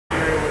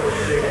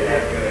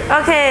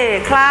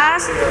Okay,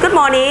 class. Good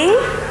morning.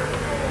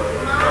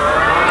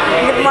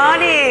 Good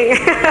morning.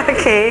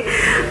 Okay.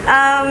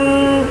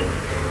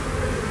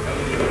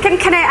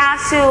 Can I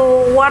ask you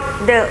what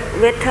the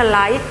weather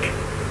like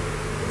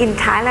in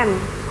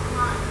Thailand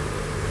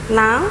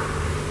now?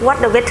 What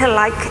the weather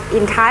like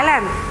in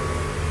Thailand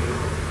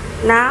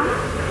now?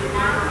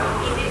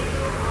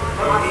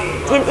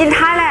 In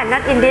Thailand,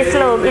 not in this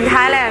room. In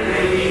Thailand,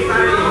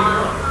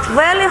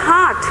 very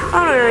hot.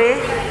 Oh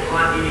really?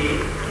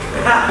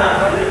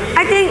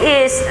 I think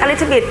it's a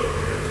little bit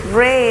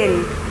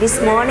rain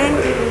this morning.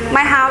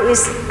 My house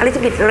is a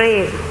little bit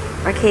rain.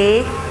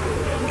 Okay.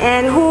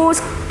 And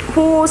who's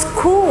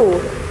cool?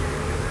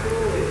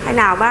 ให้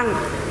หนาวบ้าง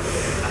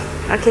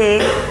Okay.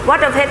 What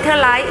the weather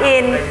like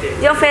in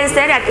your friend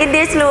said that in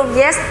this room?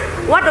 Yes.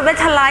 What the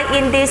weather like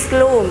in this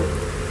room?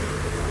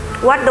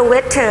 What the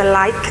weather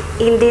like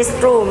in this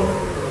room?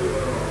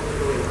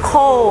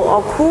 Cold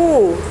or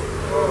cool?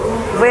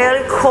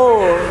 Very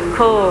cold.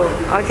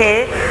 Okay.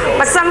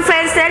 But some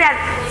friends say that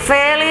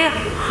very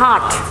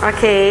hot.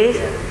 Okay.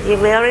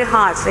 Very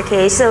hot.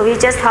 Okay. So we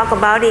just talk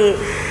about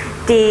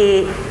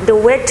the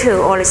weather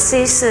or the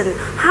season.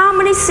 How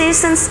many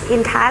seasons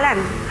in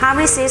Thailand? How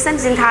many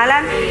seasons in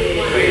Thailand?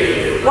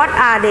 What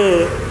are they?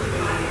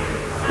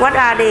 What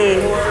are they?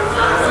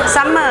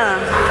 Summer,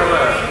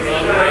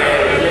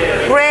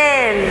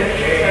 rain,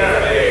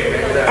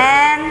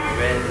 and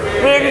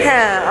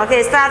winter.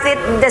 Okay, start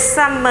with the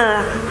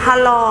summer. How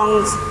long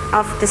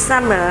of the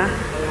summer?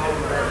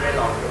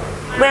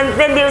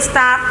 When you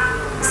start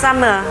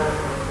summer?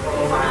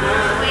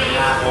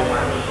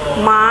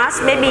 March,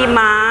 maybe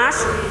March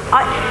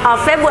or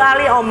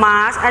February or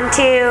March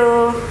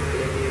until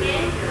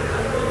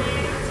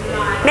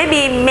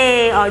maybe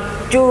May or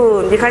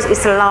June because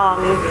it's a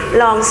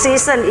long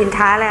season in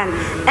Thailand.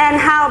 And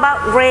how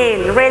about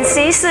rain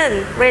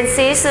season? Rain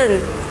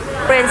season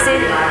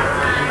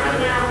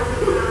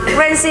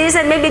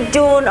maybe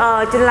June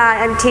or July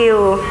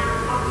until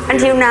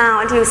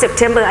now, until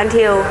September,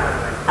 until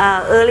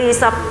early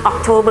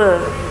October.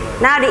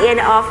 Now the end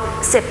of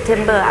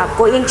September, I'm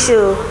going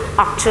to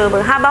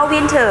October. How about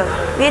winter?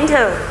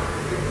 Winter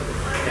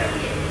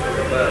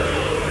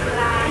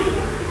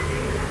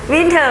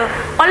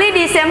only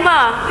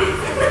December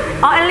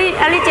or only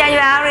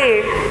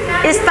January.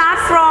 It start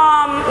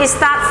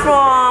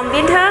from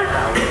winter.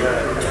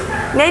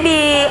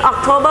 Maybe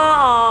October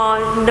or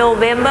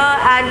November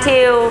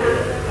until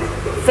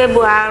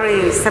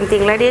February,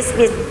 something like this.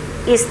 It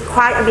is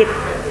quite a bit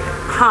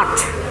hot.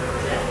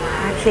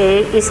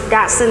 Okay, it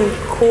doesn't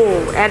cool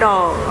at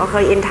all.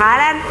 Okay, in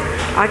Thailand.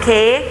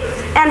 Okay,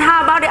 and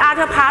how about the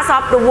other parts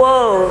of the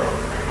world?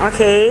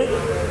 Okay,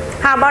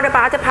 how about the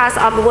other parts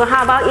of the world?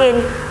 How about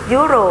in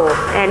Europe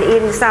and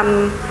in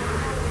some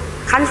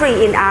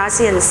country in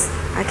ASEAN?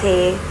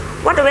 Okay,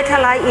 what the weather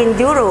like in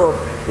Europe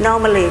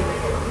normally?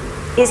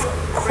 It's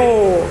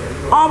cold,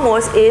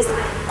 almost is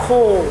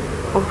cold.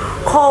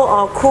 Cold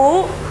or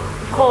cool?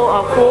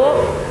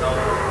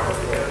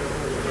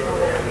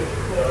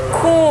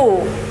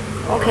 Cool.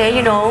 Okay,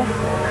 you know.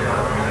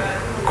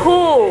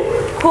 Cool.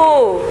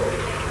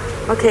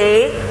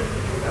 Okay.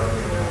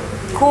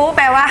 Cool แป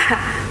ลว่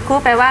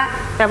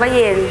าเ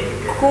ย็น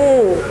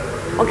Cool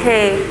โอเค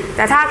แ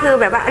ต่ถ้าคือ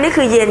แบบว่าอันนี้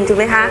คือเย็นถูกไ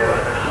หมคะ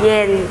เย็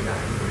น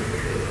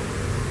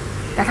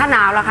แต่ถ้าหน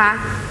าวล่ะคะ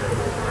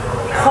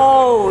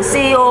Cold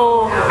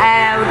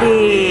C-O-L-D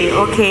โ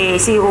อเค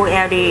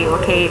C-O-L-D โอ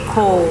เค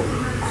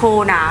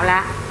cold หนาวล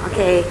ะโอเค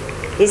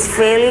It's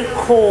very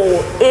cold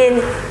in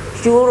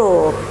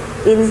Europe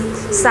in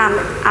some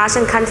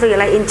Asian country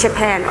like in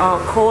Japan or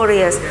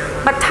Korea,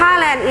 but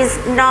Thailand is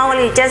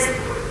normally just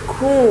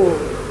cool.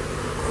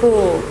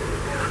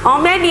 Or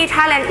maybe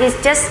Thailand is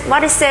just what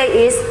they say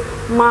is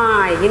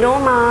mild. You know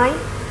mild.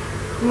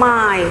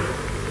 Mild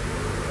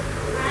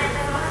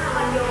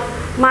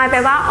แปล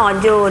ว่าอ่อน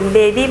โยน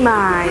baby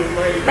mild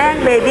แป้ง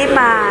baby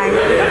mild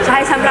ใช้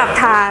สำหรับ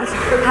ท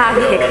าเ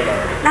ด็ก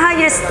นะคะ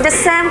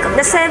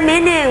the same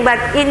meaning but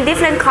in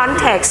different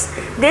context.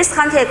 This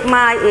context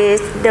mild is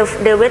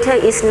the weather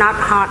is not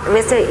hot,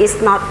 weather is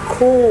not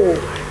cool,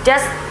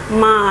 just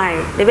mild.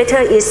 The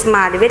weather is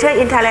mild. The weather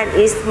in Thailand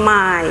is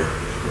mild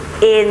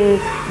in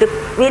the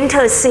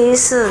winter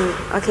season.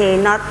 Okay,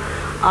 not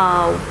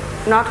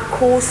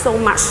cool so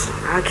much.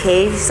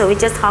 Okay, so we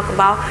just talk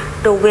about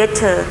the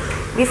weather.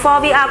 Before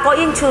we are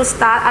going to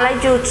start, I'd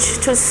like you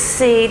to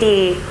see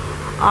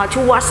to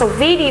watch a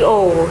video.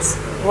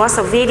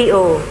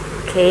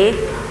 Okay,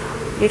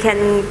 you can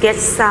get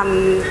some.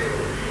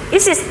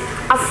 This is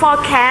a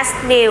forecast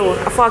news.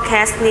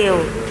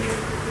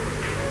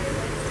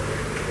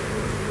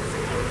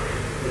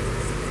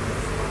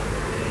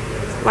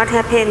 What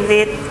happened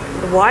with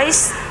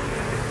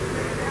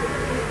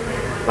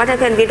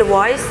the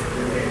voice?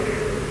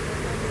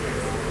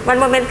 One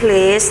moment,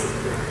 please.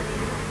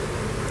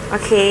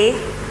 Okay.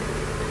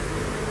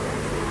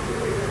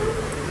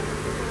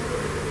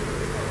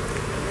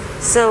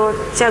 So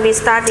shall we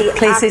start the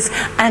places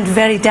and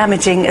very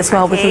damaging as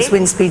well with those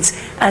wind speeds,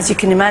 as you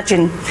can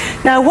imagine.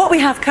 Now, what we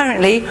have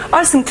currently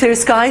are some clear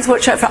skies.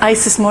 Watch out for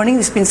ice this morning.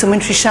 There's been some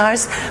wintry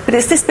showers, but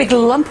it's this big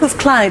lump of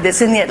cloud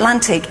that's in the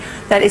Atlantic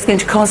that is going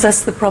to cause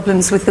us the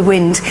problems with the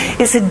wind.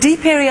 It's a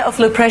deep area of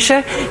low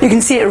pressure. You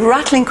can see it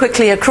rattling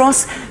quickly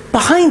across.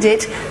 Behind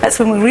it, that's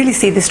when we really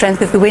see the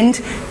strength of the wind.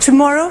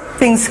 Tomorrow,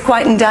 things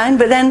quieten down,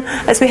 but then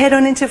as we head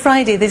on into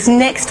Friday, this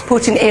next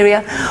potent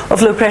area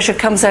of low pressure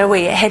comes our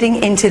way, heading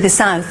into the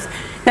south.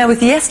 Now,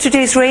 with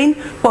yesterday's rain,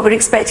 what we're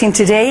expecting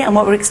today and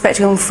what we're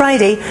expecting on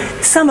Friday,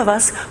 some of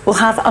us will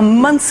have a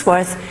month's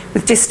worth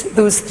with just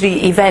those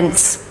 3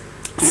 events.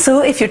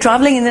 So if you're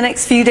travelling in the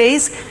next few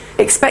days,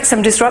 expect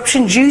some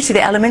disruption due to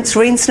the elements,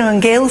 rain, snow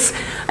and gales,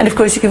 and of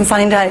course you can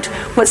find out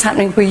what's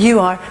happening where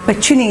you are by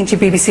tuning into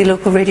BBC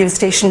local radio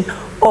station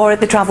or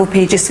the travel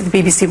pages to the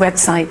BBC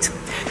website.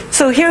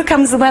 So here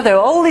comes the weather.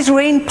 All this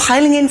rain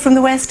piling in from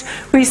the west,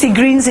 where you see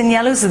greens and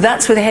yellows,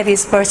 that's where the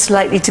heaviest bursts are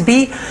likely to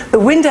be. The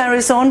wind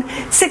arrows on,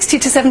 60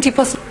 to 70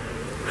 plus.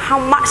 How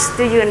much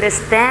do you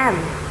understand?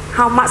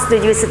 How much do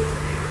you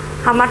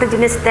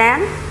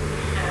understand?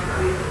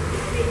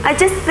 I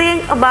just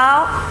think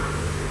about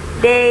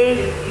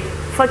day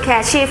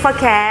forecast, she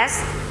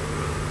forecast,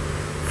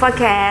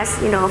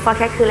 you know,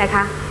 forecast คืออะไรค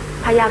ะ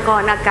พยาก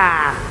รณ์อากา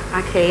ศ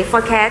okay,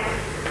 forecast,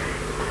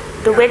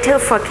 the weather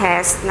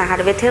forecast นะคะ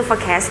the weather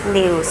forecast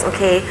news,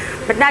 okay,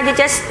 but now you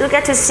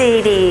get to see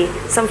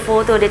some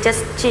photo,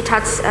 she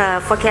touched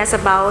forecast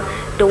about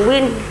the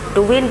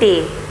windy,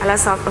 a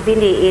lot of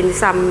windy in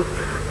some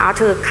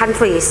other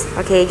countries,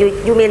 okay,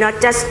 you may not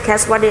just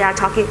catch what they are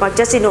talking about,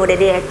 just you know that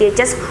they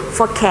just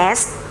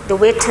forecast the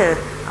weather.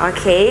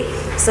 Okay,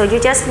 so you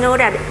just know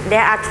that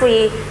there are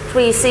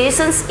three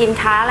seasons in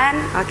Thailand.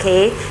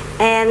 Okay,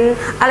 and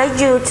I like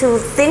you to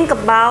think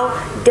about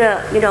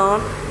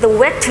the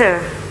weather,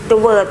 the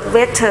word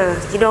weather.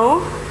 You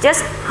know,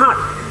 just hot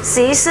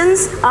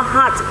seasons, or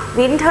hot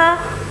winter,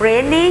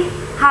 rainy.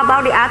 How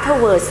about the other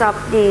words of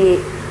the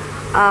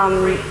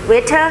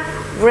weather?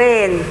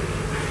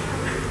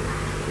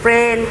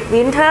 Rain,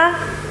 winter,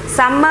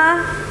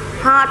 summer,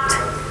 hot.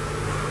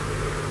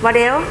 What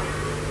else?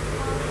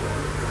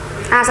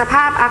 สภ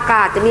าพอาก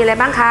าศจะมีอะไร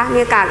บ้างคะมี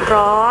อากาศ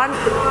ร้อน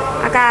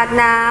อากาศ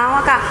หนาว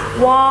อากาศ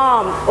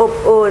warm อบ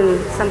อุ่น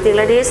something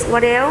like this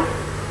what else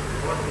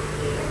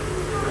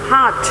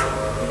hot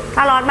ถ้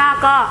าร้อนมาก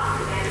ก็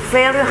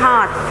very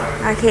hot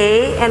okay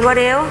and what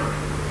else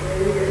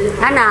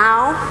ถ้าหนาว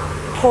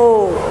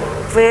cold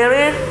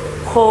very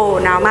cold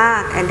หนาวมา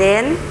ก and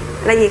then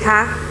อะไรอีกค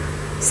ะ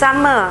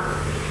summer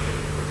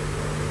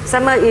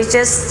is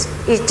just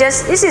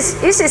this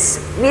is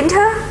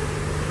winter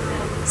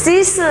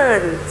season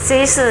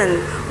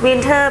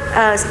winter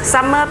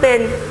summer เ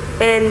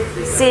ป็น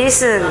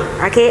season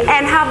okay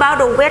and how about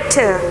the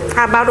weather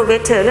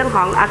เรื่องข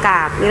องอาก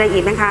าศมีอะไรอี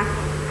กไหมคะ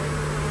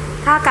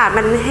ถ้าอากาศ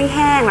มันแ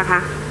ห้งๆล่ะคะ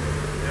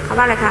เขา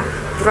ว่าอะไรคะ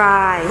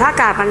dry ถ้าอา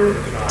กาศมัน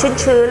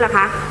ชื้นๆล่ะค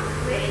ะ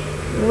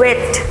wet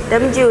wet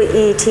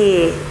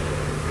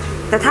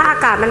แต่ถ้าอา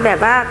กาศมันแบบ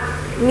ว่า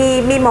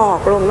มีหมอก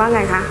ลงว่าไ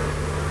งคะ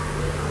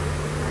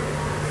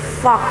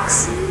fog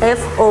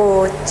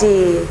fog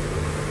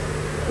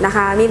นะค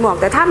ะมีหมอก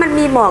แต่ถ้ามัน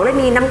มีหมอกและ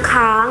มีน้ำ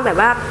ค้างแบบ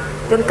ว่า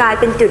จนกลาย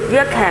เป็นจุดเยื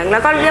อกแข็งแล้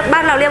วก็บ้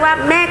านเราเรียกว่า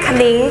แม่คะ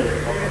นิ้ง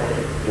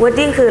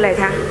wording คืออะไร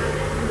คะ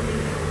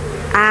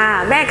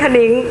แม่คะ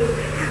นิ้ง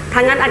ท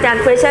างนั้นอาจาร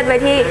ย์ question ไว้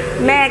ที่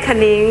แม่คะ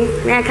นิ้ง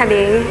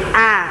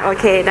โอ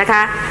เคนะค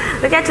ะ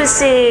we get to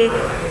see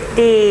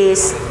this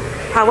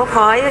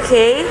PowerPoint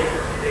okay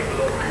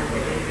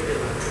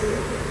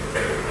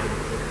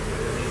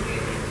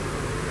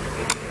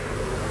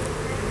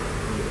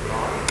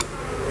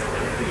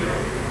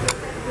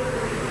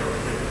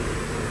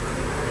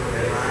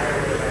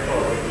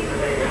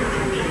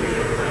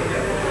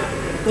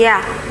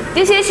Yeah,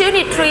 this is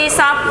unit 3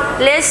 of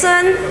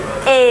lesson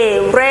A,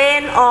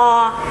 rain or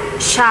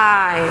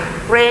shine.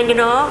 Rain, you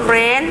know,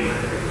 rain.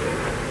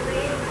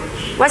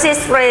 What is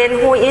rain?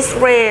 Who is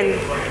rain?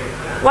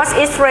 What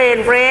is rain?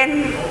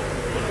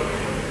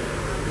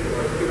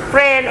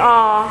 Rain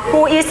or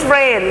who is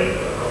rain?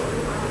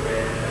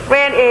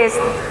 Rain is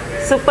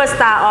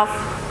superstar of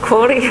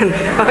Korean.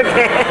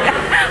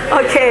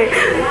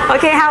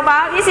 Okay, how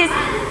about this is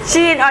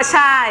shine or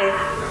shine?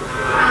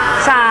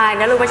 ชาย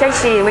นะลูกไม่ใช่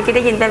ชีเมื่อกี้ไ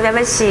ด้ยินเป็น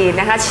ว่าชี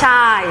นะคะช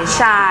าย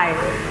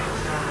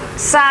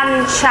ซัน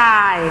ชา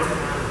ย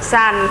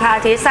ซันพระอ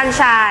าทิตย์ซัน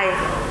ชาย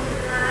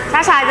ถ้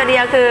าชายตัวเดี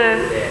ยวคือ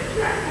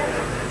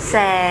แส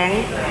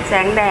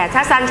งแดดถ้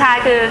าซันชาย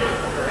คือ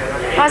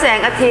ก็แสง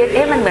อาทิตย์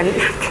มันเหมือน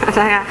อะไ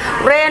รคะ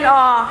rain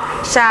or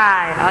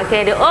shine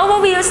okay the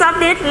overview of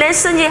this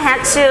lesson you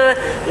have to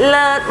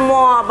learn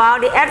more about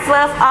the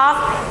adverb of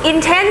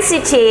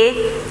intensity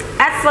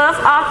adverb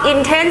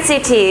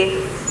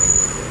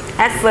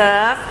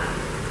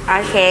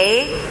okay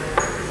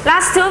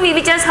last two we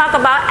just talk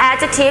about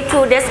adjective to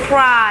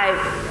describe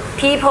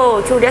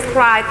people, to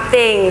describe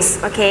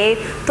things, okay,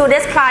 to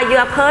describe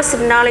your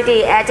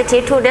personality,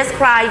 adjective to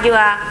describe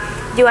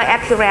your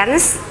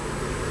appearance,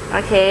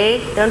 okay,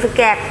 don't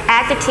forget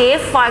adjective.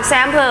 For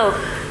example,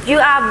 you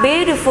are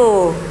beautiful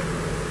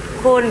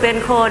คุณเป็น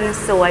คน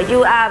สวย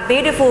you are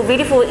beautiful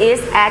beautiful is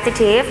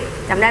adjective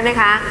จำได้ไหม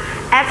คะ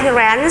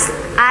appearance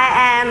I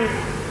am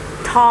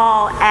tall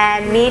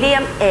and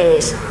medium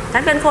age ฉั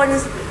นเป็นคน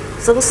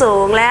สู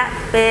งและ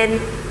เป็น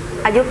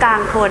อายุกลา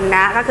งคนน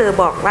ะก็คือ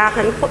บอกว่า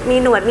ฉันมี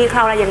หนวดมีเคร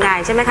าอะไรยังไง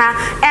ใช่ไหมคะ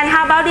and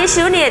how about this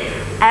unit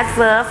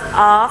adverb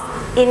of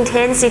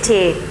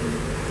intensity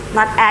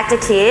not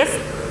adjective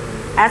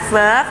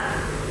adverb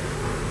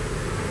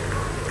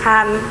ค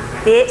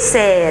ำวิเศ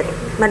ษ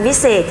มันวิ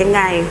เศษยังไ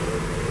ง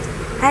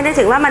ให้นึก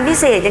ถึงว่ามันวิ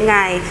เศษยังไง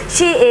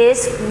she is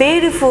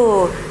beautiful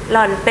ห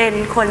ล่อนเป็น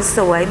คนส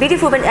วย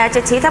beautiful เป็น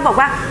adjective ถ้าบอก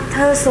ว่าเธ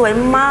อสวย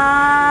ม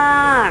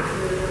าก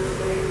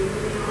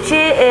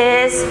she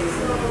is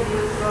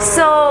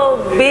so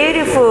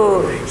beautiful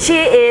she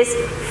is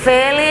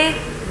very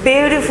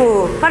beautiful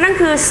เพราะนั่น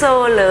คือ so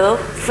หรือ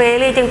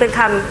very จึงเป็น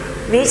ค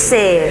ำวิเศ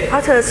ษเพรา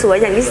ะเธอสวย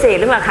อย่างวิเศษ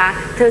หรือเปล่าคะ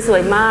เธอสว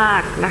ยมา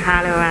กนะคะอ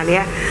ะไรประมาณ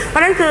นี้เพรา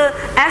ะนั่นคือ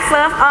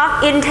adverb of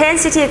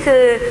intensity คื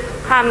อ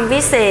คำ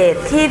วิเศษ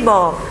ที่บ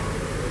อก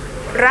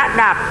ระ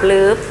ดับหรื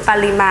อป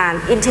ริมาณ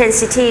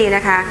intensity น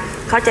ะคะ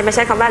เขาจะไม่ใ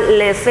ช้คำว่า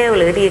level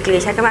หรือ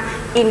degree ใช้คำว่า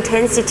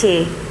intensity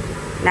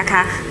นะค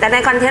ะแต่ใน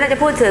คอนเทนต์เราจะ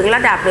พูดถึงร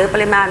ะดับหรือป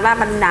ริมาณว่า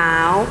มันหนา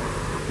ว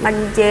มัน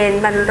เย็น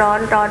มันร้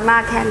อนมา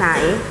กแค่ไหน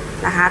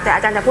นะคะแต่อ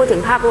าจารย์จะพูดถึ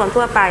งภาพรวม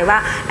ทั่วไปว่า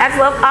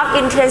adverb of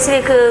intensity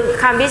คือ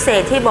คำวิเศ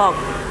ษที่บอก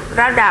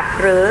ระดับ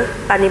หรือ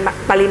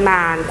ปริม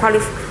าณ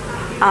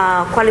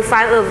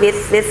qualify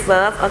with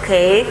verb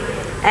okay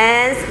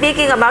and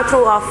speaking about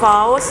true or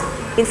false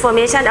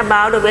information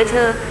about the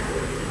weather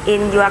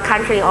in your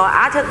country or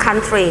other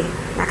country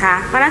นะคะ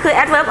เพราะนั้นคื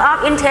อ adverb of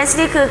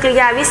intensity คือกริ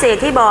ยาวิเศษ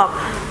ที่บอก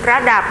ระ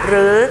ดับห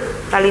รือ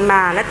ปริม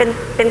าณและ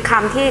เป็นค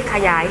ำที่ข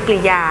ยายกริ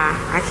ยา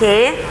โอเค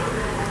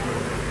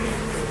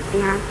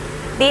นะ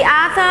the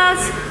other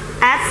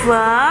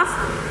adverb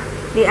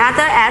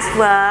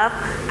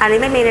อันนี้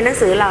ไม่มีในหนัง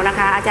สือเรานะค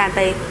ะอาจารย์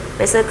ไ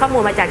ปซื้อข้อมู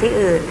ลมาจากที่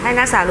อื่นให้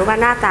นักศึกษารู้ว่า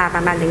หน้าตาป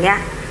ระมาณอย่างเงี้ย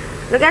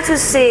look at to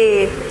see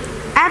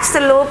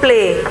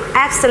absolutely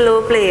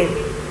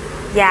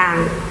อย่า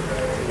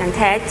งแ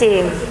ท้จริง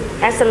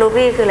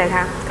absolutely คืออะไรค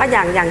ะก็อ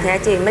ย่างแท้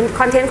จริงมัน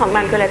คอนเทนต์ของ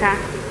มันคืออะไรคะ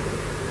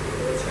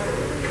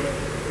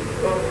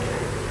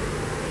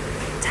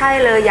ใช่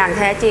เลยอย่างแ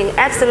ท้จริง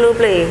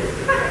absolutely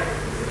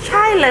ใ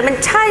ช่เลยมัน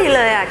ใช่เล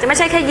ยอ่ะจะไม่ใ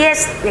ช่แค่ yes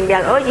อย่างเดีย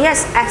วyes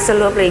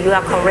absolutely you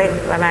are correct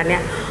ประมาณเนี้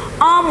ย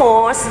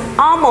almost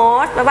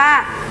แปลว่า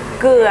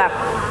เกือบ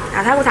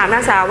ถ้าครูถามนั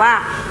กศึกษาว่า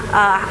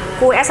ค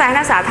รูแอสไซน์ให้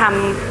นักศึกษาท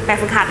ำแบบ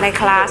ฝึกหัดใน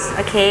คลาสโ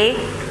อเค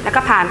แล้วก็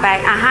ผ่านไป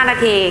5 นา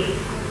ที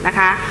นะค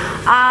ะ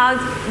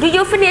do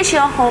you finish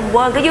your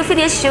homework do you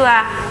finish your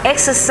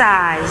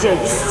exercise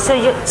so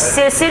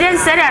student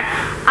said that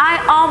I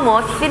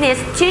almost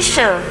finished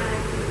teacher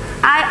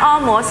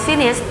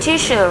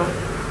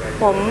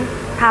ผม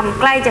ทำ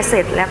ใกล้จะเส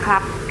ร็จแล้วครั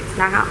บ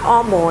นะคะ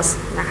almost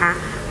นะคะ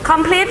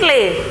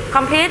completely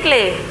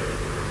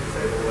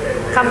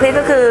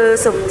ก็คือ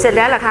เสร็จแ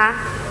ล้วเหรอคะ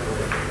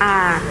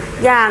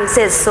อย่างเส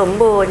ร็จสม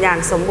บูรณ์อย่าง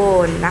สมบู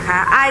รณ์นะคะ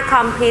I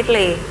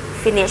completely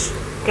finish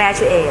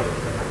graduate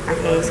โอ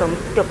เค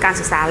จบการ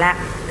ศึกษาแล้ว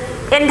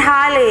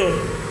entirely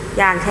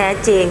อย่างแท้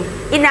จริง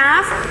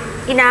enough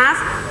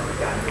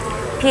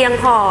เพียง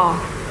พอ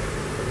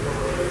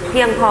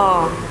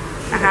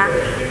นะคะ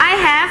I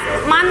have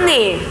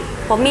money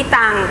ผมมี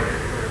ตังค์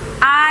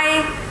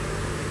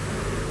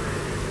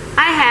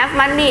I have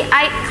money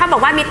เขาบอ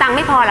กว่ามีตังค์ไ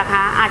ม่พอหรอค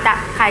ะอาจจะ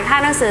ขายค่า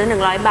หนังสือ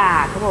100 บา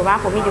ทเขาบอกว่า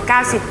ผมมีอยู่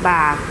90 บ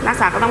าทนักศึก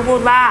ษาก็ต้องพูด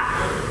ว่า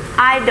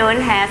I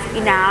don't have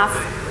enough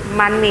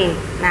money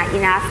นะ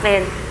enough เป็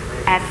น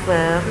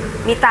adverb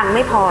มีตังค์ไ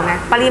ม่พอนะ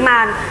ปริมา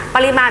ณ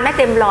ไม่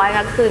เต็มร้อย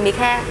ก็คือมีแ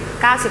ค่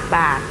90 บ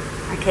าท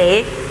โอเค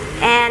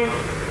and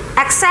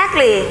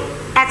exactly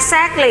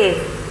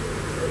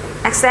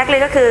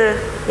ก็คือ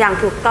อย่าง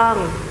ถูกต้อง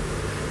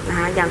นะ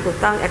คะอย่างถูก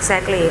ต้อง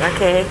exactly โอ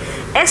เค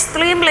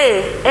extreme เคย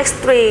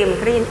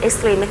ได้ยิน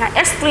extreme ไหมคะ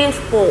extreme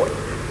sport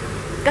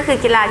ก็คือ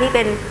กีฬาที่เ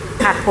ป็น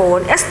ผาดโผน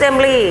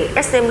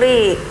extremely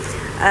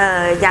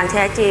อย่างแ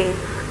ท้จริง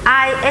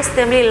I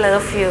extremely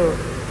love you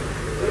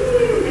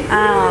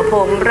ผ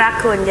มรัก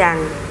คุณอย่าง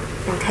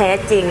แท้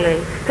จริงเลย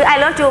คือ I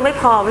love you ไม่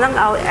พอต้อง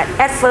เอา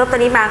adverb ตัว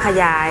นี้มาข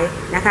ยาย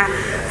นะคะ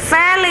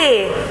fairly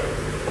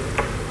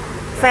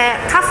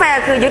ค่าแฟ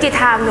ร์คือยุติ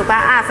ธรรมถูกป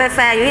ะแฟ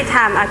ร์ยุติธร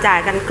รมเอาจ่าย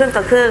กันครึ่งต่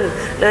อครึ่ง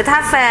หรือถ้า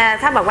แฟร์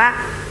ถ้าบอกว่า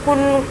คุณ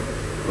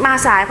มา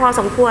สายพอ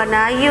สมควรน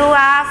ะ you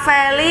are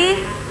fairly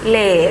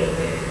late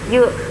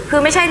คื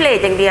อไม่ใช่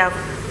late อย่างเดียว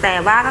แต่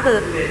ว่าก็คือ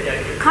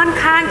ค่อน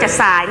ข้างจะ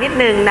สายนิด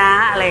นึงนะ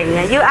อะไรอย่างเ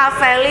งี้ย you are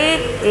fairly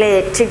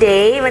late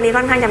today วันนี้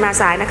ค่อนข้างจะมา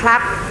สายนะครับ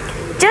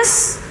just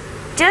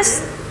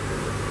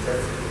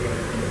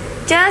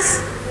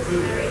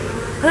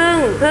เ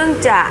พิ่ง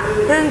จ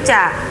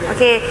ะโอ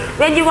เค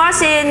when you was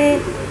in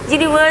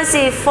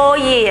university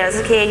 4 years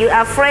okay you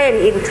are friend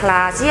in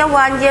class year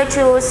 1 year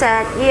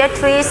 2 year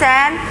 3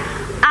 and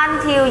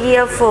until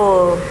year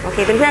 4โอเค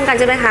เป็นเพื่อนกัน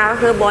ใช่ไหมคะก็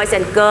คือ boys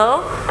and girl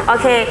โอ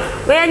เค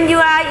when you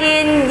are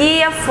in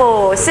year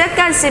 4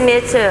 second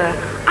semester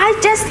I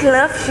just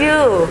love you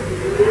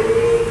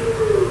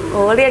โ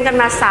อ้เรียนกัน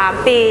มา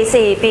3 ปี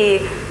 4 ปี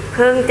เ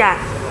พิ่งจะ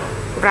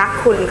รัก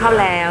คุณเข้า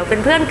แล้วเป็น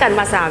เพื่อนกัน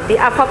มา3 ปี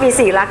พอปี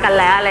 4รักกัน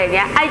แล้วอะไรเ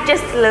งี้ย I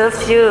just love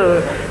you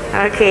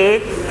โอเค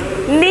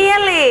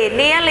nearly เ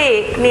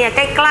นี่ยใ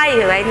กล้ๆห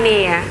รืออะไรเ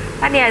นี่ย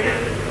ถ้าเนี่ย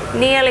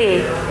nearly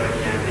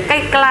ใก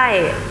ล้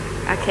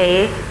ๆโอเค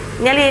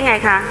nearly ยังไง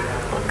คะ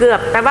เกือบ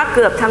แปลว่าเ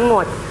กือบทั้งหม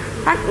ด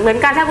ถ้าเหมือน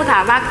กันถ้าคุณถา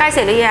มว่าใกล้เส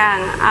ร็จหรือยัง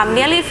I'm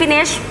nearly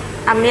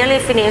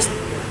finished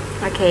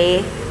โอเค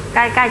ใก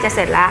ล้ๆจะเส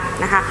ร็จแล้ว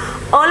นะคะ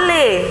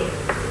only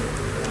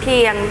เพี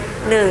ยง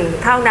หนึ่ง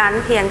เท่านั้น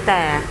เพียงแ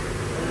ต่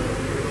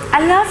I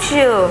love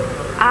you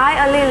I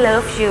only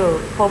love you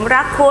ผม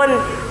รักคุณ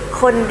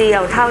คนเดีย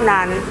วเท่า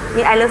นั้น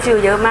มี I love you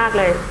เยอะมาก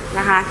เลยน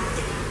ะคะ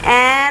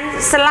and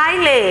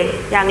slightly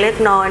อย่างเล็ก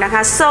น้อยนะค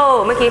ะ so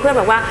เมื่อกี้เพื่อน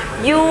บอกว่า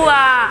you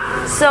are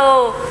so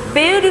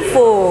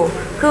beautiful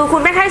คือคุ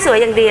ณไม่แค่สวย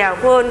อย่างเดียว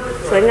คุณ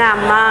สวยงาม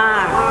มา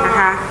กนะ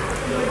คะ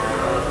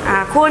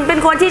คุณเป็น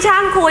คนที่ช่า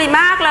งคุย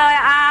มากเลย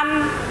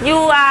you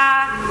are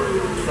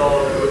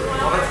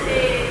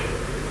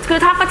คือ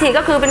ท็อปกติ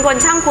ก็คือเป็นคน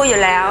ช่างคุยอ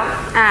ยู่แล้ว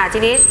ที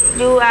นี้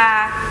you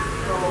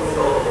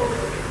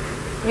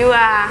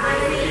are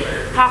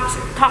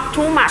talk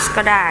too much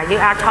ก็ได้ you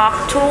are talk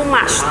too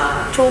much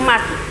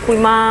คุย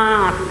มา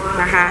ก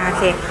นะคะโอ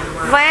เค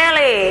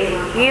very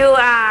you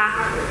are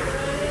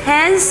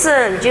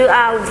handsome you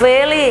are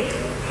very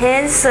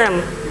handsome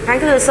นั่น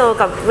คือ so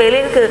กับ very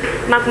ก็คือ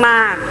ม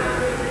าก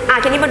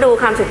ๆทีนี้มาดู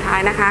คำสุดท้าย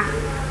นะคะ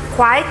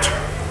quite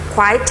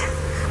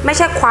ไม่ใ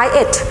ช่ quiet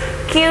quiet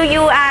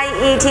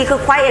คือ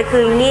quiet คื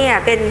อเงียบ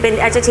เป็น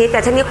adjective แ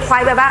ต่ทีนี้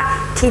quiet แปลว่า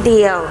ทีเ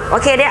ดียวโอ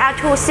เค there are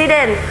two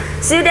student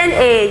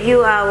A you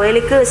are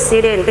very good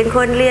student เป็นค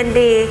นเรียน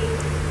ดี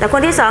แต่ค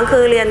นที่2คื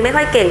อเรียนไม่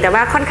ค่อยเก่งแต่ว่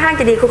าค่อนข้าง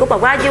จะดีครูก็บอ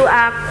กว่า you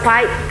are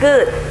quite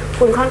good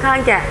คุณค่อนข้าง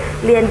จะ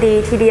เรียนดี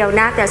ทีเดียว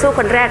นะแต่สู้ค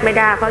นแรกไม่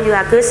ได้เพราะ you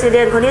are good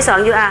student คนที่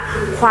2 you are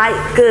quite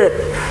good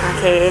โอ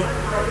เค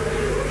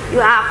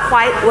you are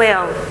quite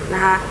well น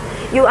ะคะ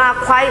you are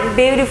quite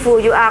beautiful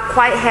you are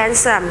quite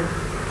handsome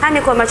ถ้ามี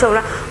คนมาชมแ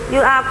ล้ว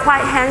you are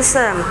quite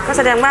handsome ก็แ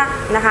สดงว่า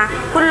นะคะ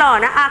คุณหล่อ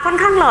นะค่อน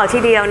ข้างหล่อที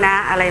เดียวนะ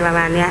อะไรประม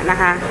าณนี้นะ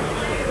คะ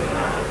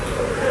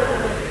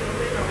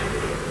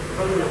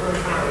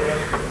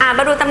ม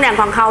าดูตำแหน่ง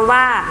ของเขา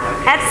ว่า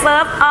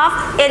adverb of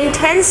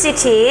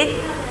intensity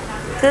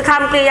คือค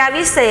ำกริยา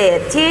วิเศษ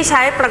ที่ใ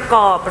ช้ประก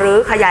อบหรือ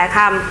ขยายค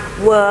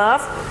ำ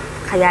verb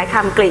ขยายค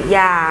ำกริย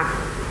า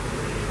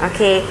โอเ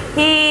ค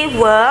he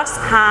works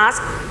hard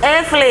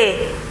every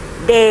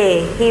day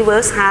he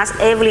works hard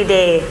every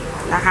day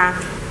นะคะ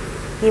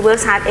he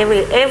works hard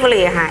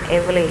every ค่ะ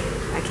every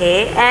โอเค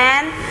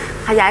and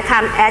ขยายค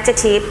ำ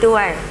adjective ด้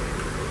วย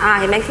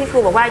เห็นไหมที่ครู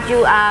บอกว่า you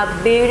are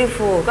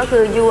beautiful ก็คื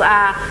อ you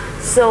are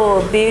so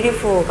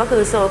beautiful ก็คื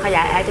อ so ขย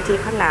าย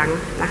adjective ข้างหลัง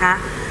นะคะ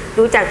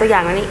ดูจากตัวอย่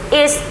างนี้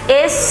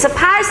is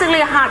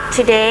surprisingly hot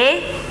today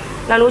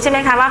เรารู้ใช่ไหม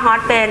คะว่า hot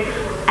เป็น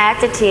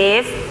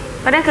adjective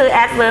ก็นั่นคือ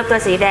adverb ตัว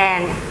สีแดง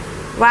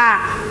ว่า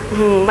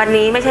วัน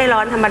นี้ไม่ใช่ร้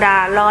อนธรรมดา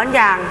ร้อน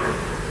อย่าง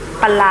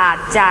ประหลาด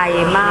ใจ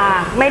มา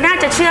กไม่น่า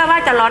จะเชื่อว่า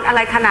จะร้อนอะไร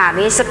ขนาด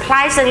นี้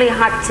surprisingly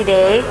hot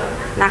today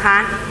นะคะ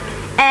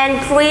and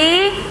three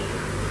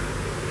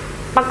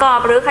ประกอบ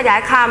หรือขยา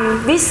ยค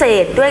ำวิเศ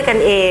ษด้วยกัน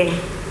เอง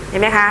เห็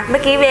นไหมคะเมื่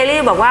อกี้ very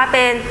บอกว่าเ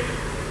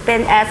ป็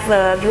น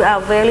adverb you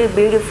are very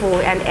beautiful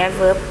and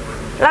adverb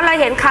แล้วเรา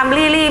เห็นคำ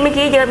really เมื่อ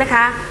กี้เยอะไหมค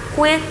ะ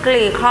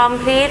quickly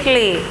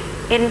completely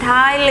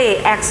entirely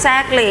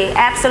exactly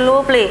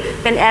absolutely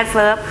เป็น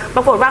adverb ป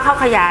รากฏว่าเขา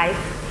ขยา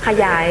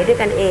ยด้วย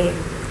กันเอ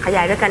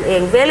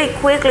งvery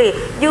quickly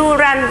you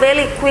run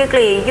very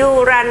quickly you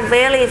run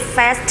very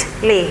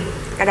fastly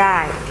ก็ได้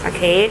โอเ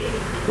ค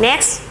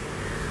next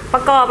ปร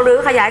ะกอบหรือ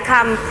ขยายค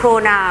ำ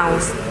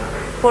pronouns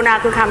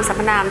คือคำสรร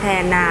พนามแท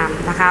นนาม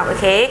นะคะโอ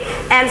เค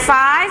and 5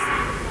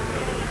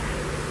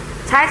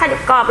 ใช้ประ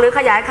กอบหรือข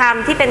ยายค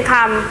ำที่เป็นค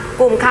ำ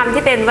กลุ่มคำ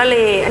ที่เป็นว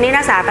ลีอันนี้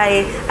นักศึกษาไป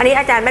อันนี้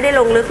อาจารย์ไม่ได้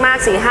ลงลึกมาก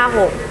 4, 5,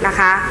 6 นะ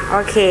คะโอ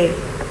เค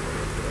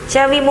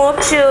shall we move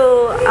to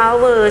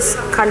our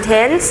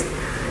contents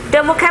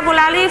the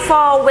vocabulary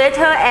for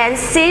weather and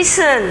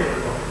season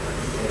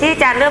ที่อา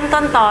จารย์เริ่ม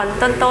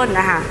ต้น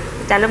นะคะ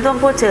อาจารย์เริ่มต้น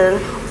พูดถึง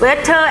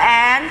weather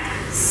and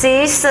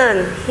season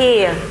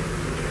here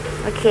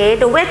โอเค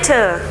the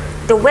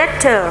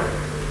weather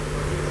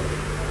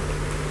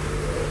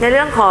ในเ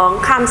รื่องของ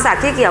คำศัพ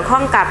ท์ที่เกี่ยวข้อ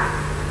งกับ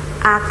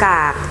อาก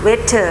าศ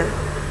weather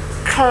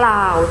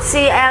cloud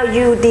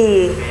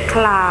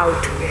cloud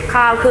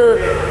cloud คือ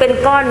เป็น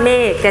ก้อนเม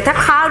ฆแต่ถ้า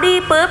cloudy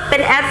ปุ๊บเป็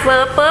น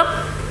adverb ปุ๊บ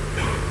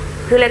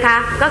คือเลยคะ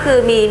ก็คือ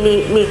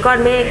มีก้อน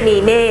เมฆมี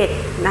เมฆ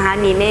นะคะ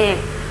มีเมฆ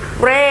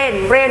rain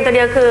ตัวเ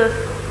ดียวคือ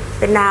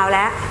เป็น noun แล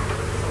ะ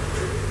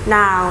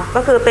noun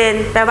ก็คือเป็น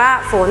แปลว่า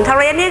ฝนถ้า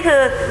rain นี่คื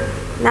อ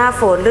หน้า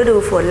ฝนฤดู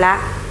ฝนละ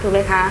ถูกไห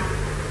มคะ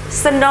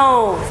snow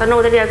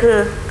ตัวเดียว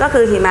ก็คื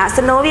อหิมะ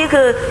snowy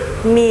คือ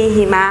มี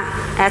หิมะ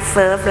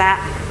adverb และ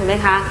ถูกไหม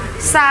คะ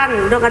sun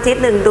ดวงอาทิต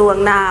ย์1 ดวง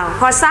noun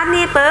พอ sun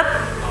นี่ปุ๊บ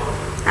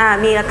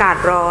มีอากาศ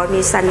ร้อน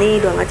มี sunny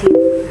ดวงอาทิตย์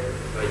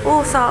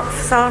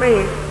sorry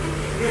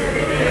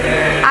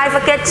I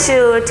forget to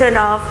turn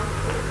off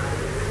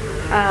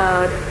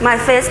my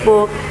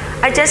Facebook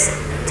I just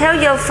tell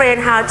your friend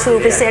how to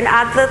present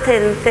other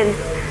things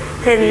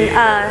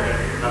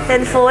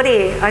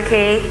 10:40 โอเค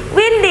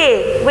windy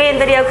wind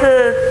ตัวเดียวคือ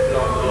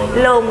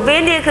ลม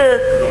windy คือ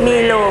มี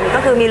ลมก็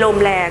คือมีลม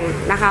แรง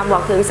นะคะบอ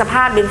กถึงสภ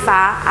าพดินฟ้า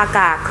อาก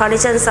าศ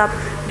conditions of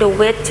the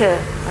weather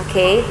โอเค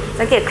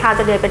สังเกตคลาว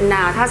ตัวเดียวเป็น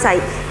noun ถ้าใส่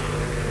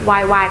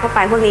yy เข้าไป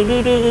พวกนี้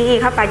dd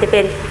เข้าไปจะเ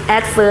ป็น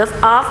adverb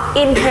of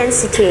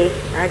intensity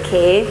โอเค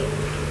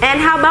and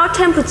how about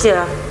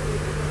temperature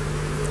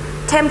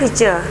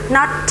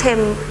not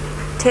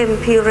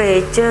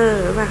temperature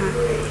ป่ะคะ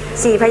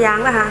4 พยาง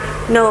ค์ป่ะคะ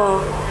no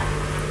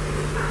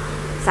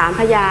 3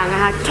 พยางค์น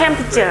ะคะ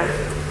temperature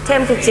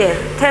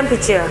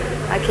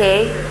โอเค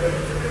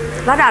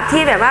ระดับ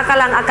ที่แบบว่าก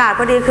ำลังอากาศพ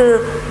อดีคือ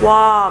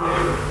warm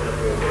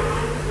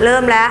เริ่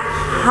มแล้ว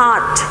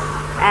hot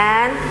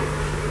and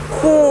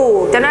cool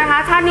จำได้ไหมค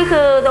ะถ้านี่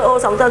คือตัว o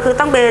 2 ตัวคือ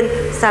ต้องเป็น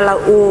สระ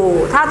อู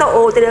ถ้าตัว o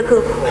ตัวเดียวคื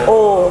อ o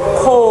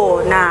cold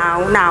หนา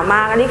วม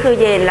ากอันนี้คือ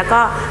เย็นแล้ว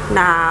ก็ห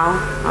นาว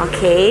โอเ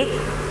ค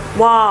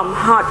warm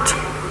hot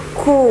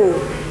cool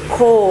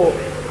cold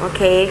โอเ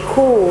ค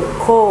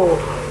cool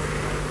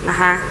นะ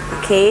คะโอ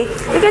เค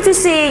look at to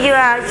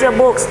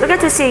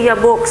see your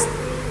books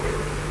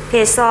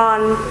page on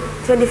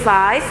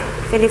 25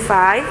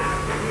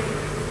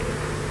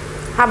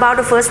 how about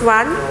the first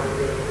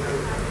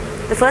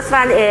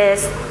one is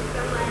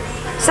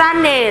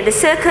sunny the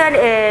second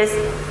is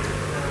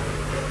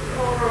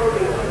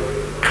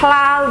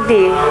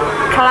cloudy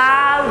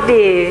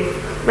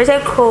ไม่ใช่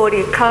cold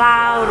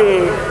cloudy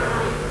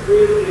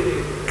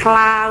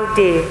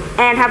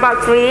and how about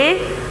 3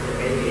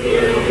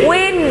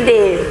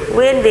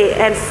 windy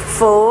and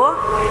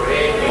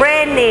 4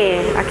 rainy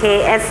okay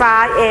and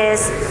 5 is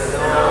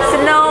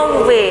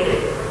snowy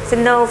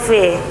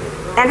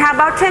and how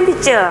about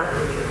temperature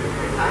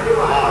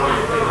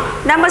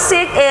number 6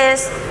 is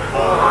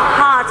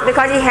hot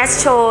because it has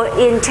show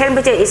in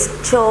temperature is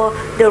show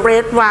the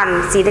red one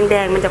สีแด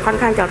งๆมันจะค่อน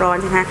ข้างจะร้อน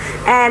ใช่ไหม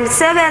and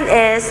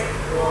 7 is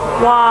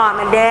warm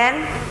and then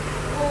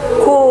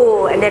cool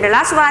and then the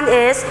last one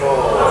is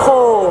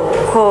cold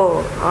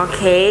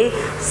okay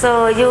so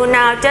you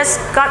now just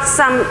got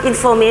some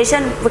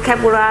information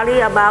vocabulary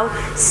about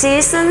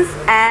seasons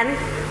and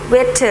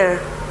weather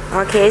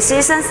okay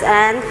seasons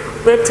and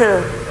weather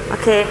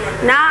okay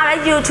now I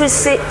like you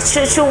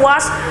to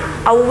watch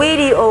a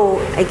video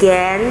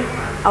again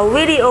a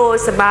video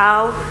is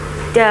about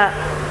the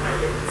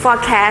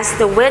forecast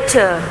the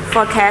weather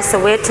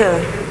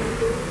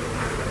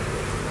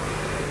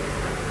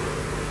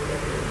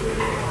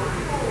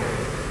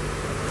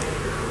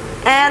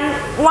and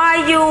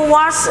while you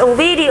watch a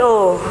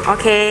video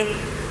okay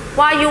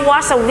while you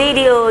watch a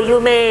video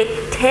you may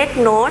take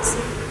notes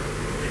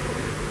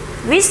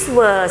which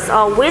words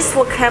or which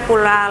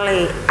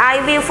vocabulary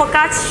I will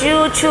focus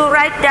you to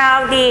write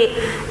down the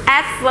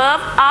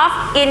adverb of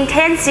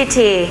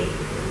intensity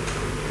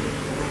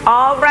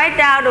or write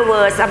down the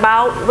words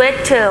about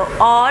weather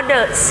or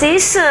the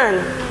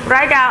season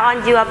write down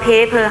on your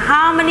paper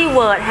how many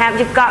words have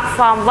you got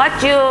from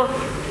what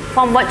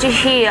you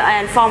hear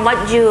and from what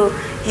you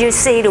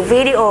see the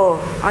video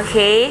โอเค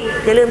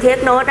อย่าลืมเทค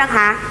โน้ตนะค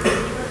ะ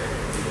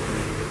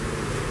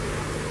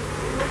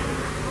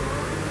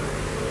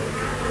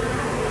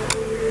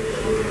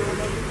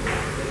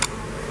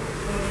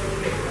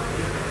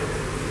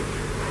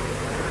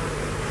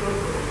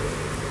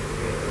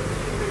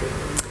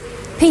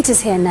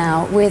Peter's here now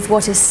with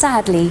what is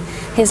sadly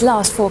his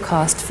last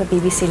forecast for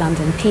BBC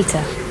London.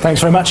 Peter. Thanks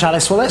very much,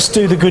 Alice. Well, let's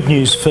do the good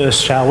news first,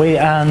 shall we?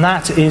 And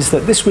that is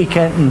that this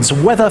weekend's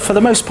weather, for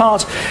the most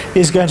part,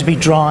 is going to be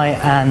dry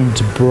and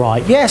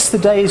bright. Yes, the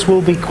days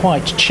will be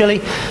quite chilly,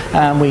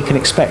 and we can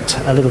expect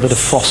a little bit of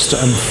frost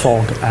and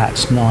fog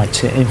at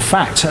night. In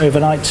fact,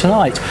 overnight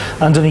tonight,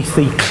 underneath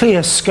the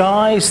clear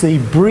skies, the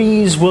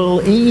breeze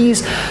will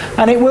ease,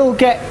 and it will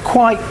get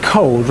quite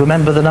cold.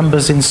 Remember the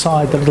numbers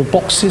inside the little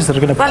boxes that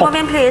are going to pop. One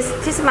moment, please.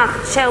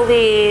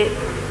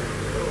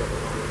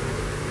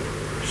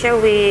 Shall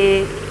we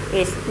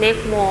make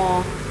more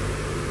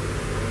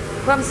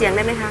เพิ่มเสียงไ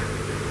ด้ไหมคะ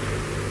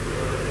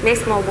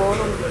make more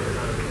volume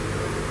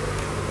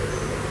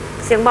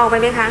เสียงเบาไป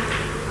ไหมคะ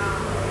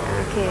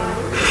โอเค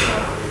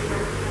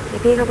เดี๋ย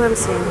วพี่เขาเพิ่ม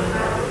เสียง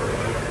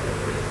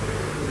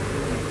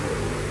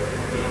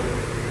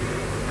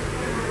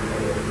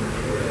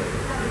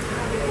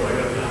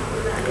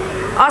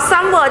or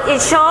some word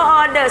it show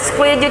on the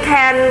screen you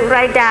can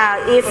write down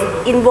if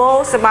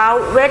involves about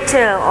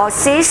weather or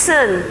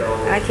season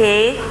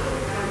okay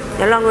เ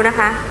ดี๋ยวลองดูนะ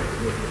คะ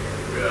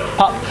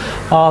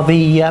Are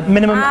the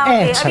minimum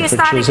air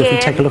temperatures if we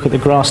take a look at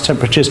the grass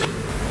temperatures.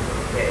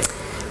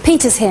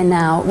 Peter's here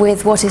now with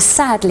what is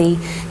sadly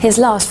his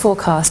last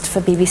forecast for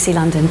BBC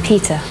London.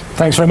 Peter.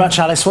 Thanks very much,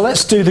 Alice. Well,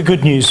 let's do the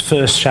good news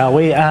first, shall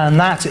we? And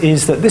that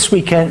is that this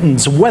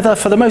weekend's weather,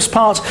 for the most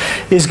part,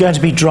 is going to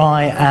be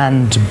dry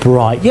and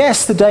bright.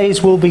 Yes, the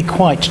days will be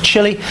quite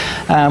chilly,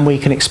 and we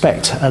can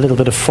expect a little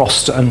bit of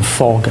frost and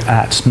fog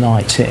at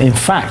night. In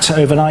fact,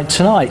 overnight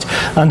tonight,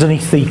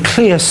 underneath the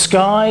clear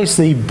skies,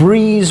 the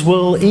breeze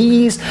will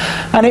ease,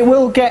 and it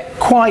will get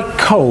quite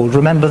cold.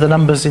 Remember, the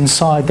numbers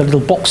inside the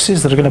little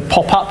boxes that are going to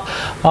pop up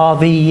are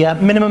the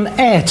minimum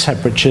air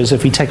temperatures.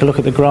 If we take a look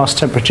at the grass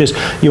temperatures,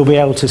 you'll be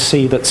able to see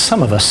that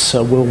some of us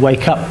will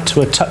wake up to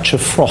a touch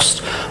of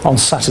frost on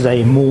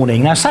Saturday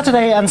morning. Now,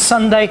 Saturday and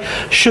Sunday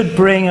should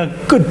bring a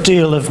good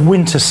deal of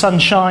winter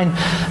sunshine,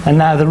 and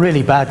now the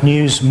really bad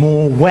news,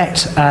 more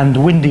wet and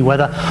windy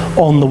weather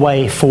on the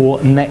way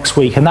for next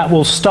week, and that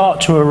will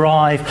start to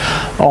arrive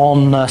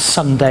on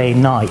Sunday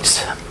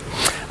night.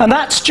 And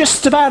that's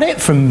just about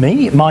it from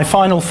me. My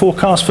final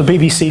forecast for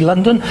BBC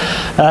London.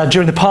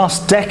 During the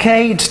past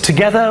decade,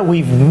 together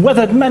we've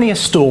weathered many a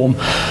storm,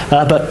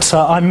 but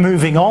I'm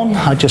moving on.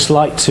 I'd just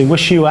like to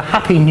wish you a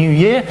happy new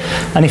year,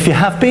 and if you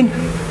have been,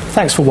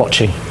 thanks for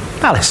watching.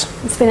 Alice.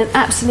 It's been an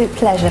absolute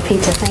pleasure,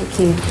 Peter. Thank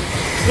you.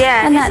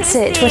 Yeah. And that's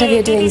it. Whatever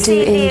you're doing, do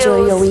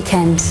enjoy your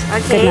weekend.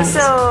 Okay, Good night.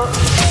 so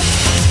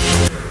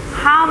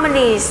how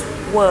many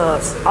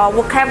words or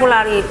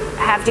vocabulary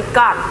have you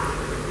got?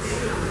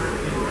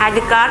 Have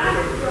you got?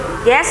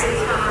 Yes?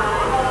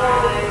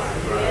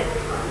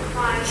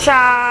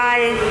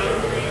 Shy,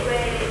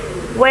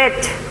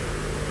 wet,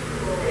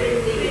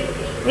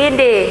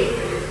 windy,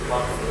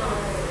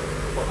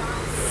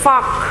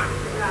 fog,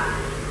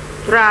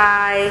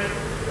 dry,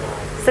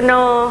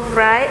 snow,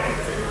 right?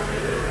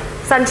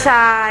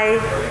 Sunshine.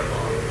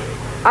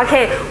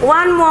 Okay,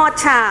 one more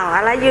time.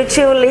 I'd like you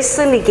to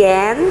listen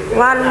again.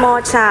 One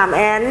more time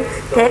and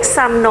take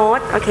some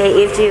note.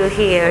 Okay, if you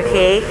hear.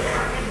 Okay.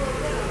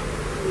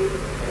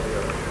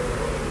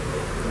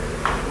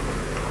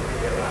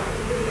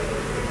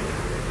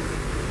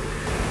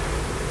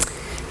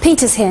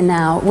 Peter's here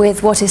now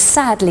with what is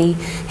sadly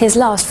his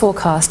last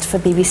forecast for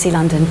BBC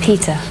London.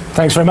 Peter.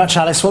 Thanks very much,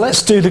 Alice. Well,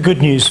 let's do the good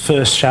news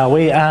first, shall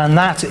we? And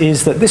that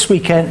is that this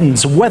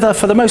weekend's weather,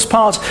 for the most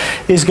part,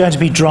 is going to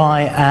be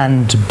dry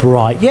and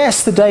bright.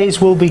 Yes, the days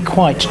will be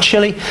quite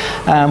chilly,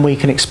 and we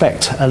can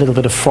expect a little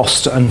bit of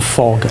frost and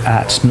fog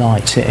at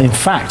night. In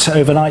fact,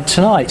 overnight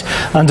tonight,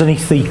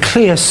 underneath the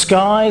clear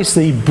skies,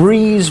 the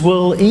breeze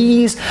will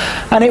ease,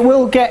 and it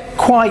will get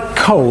quite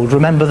cold.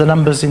 Remember, the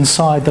numbers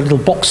inside the little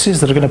boxes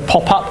that are going to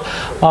pop up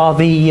are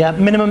the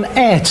minimum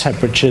air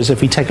temperatures.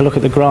 If we take a look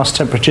at the grass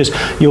temperatures,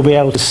 you'll be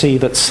able to see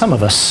that some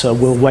of us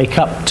will wake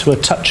up to a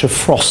touch of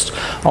frost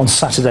on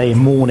Saturday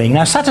morning.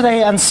 Now,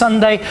 Saturday and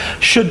Sunday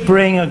should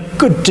bring a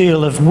good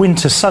deal of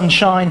winter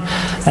sunshine,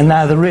 and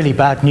now the really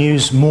bad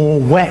news, more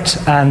wet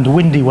and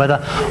windy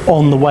weather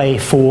on the way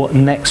for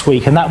next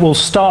week, and that will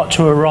start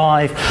to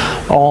arrive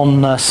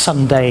on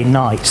Sunday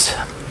night.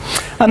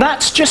 And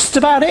that's just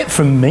about it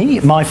from me.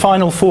 My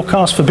final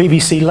forecast for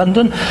BBC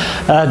London.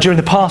 During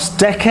the past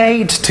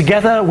decade,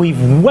 together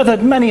we've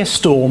weathered many a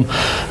storm,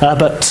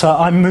 but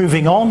I'm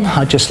moving on.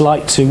 I'd just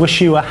like to wish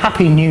you a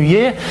happy new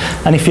year,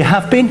 and if you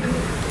have been,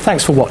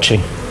 thanks for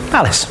watching.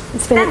 Alice.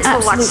 It's been an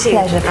absolute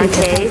pleasure, Peter.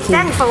 Okay, Thank you.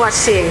 thanks for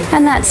watching.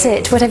 And that's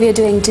it. Whatever you're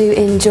doing, do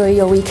enjoy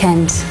your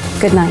weekend.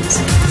 Good night.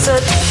 So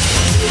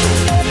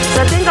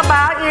think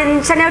about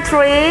in Channel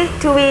 3,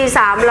 TV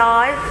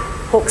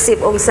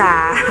 360 องศา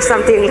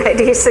something like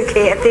this.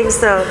 Okay, I think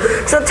so.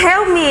 So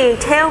tell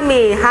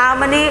me how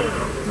many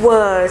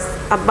words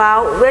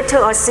about weather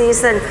or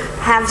season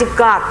have you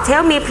got?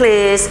 Tell me,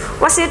 please.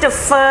 What is the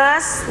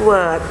first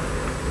word?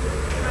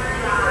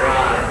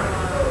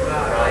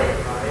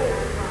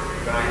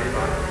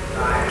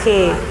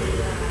 Okay.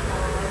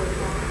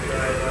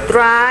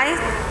 Dry.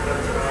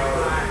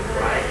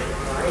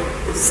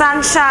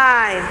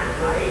 Sunshine.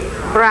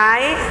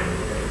 Bright.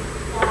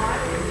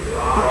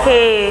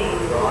 Okay.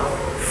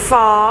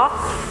 Fog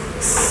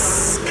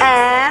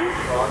and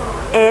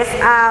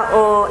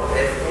F-R-O-S-T.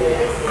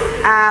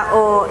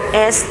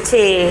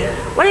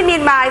 What do you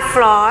mean by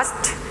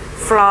frost?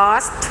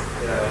 Frost.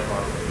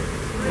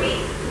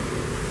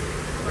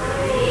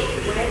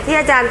 ที่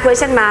อาจารย์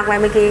question mark ไว้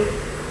เมื่อกี้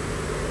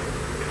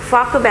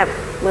fog คือแบบ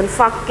เหมือน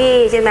foggy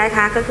ใช่ไหมค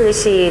ะก็คือ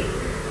ฉีด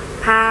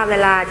ผ้าเว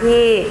ลา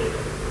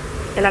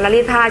เรา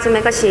รีดผ้าใช่ไหม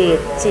ก็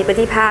ฉีดไป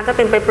ที่ผ้าก็เ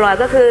ป็นปล่อย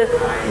ๆก็คือ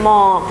หม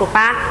อกถูกป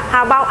ะ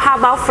how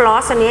about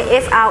frost อันนี้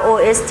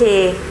F-R-O-S-T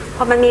พ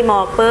อมันมีหม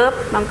อกปุ๊บ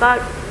มันก็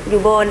อ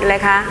ยู่บนอะไร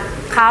คะ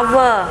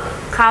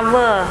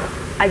cover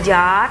a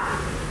yard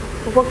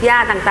พวกหญ้า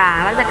ต่าง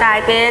ๆแล้วจะกลาย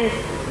เป็น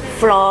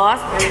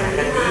frost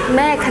แ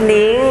ม่คะ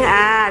นิ้ง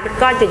เป็น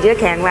ก้อนจุดเยือก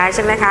แข็งไว้ใ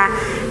ช่ไหมคะ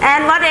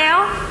and what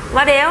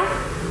else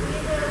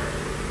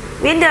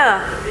winter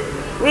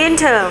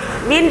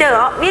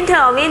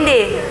or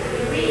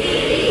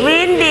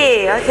windy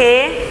okay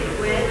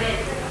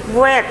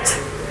wet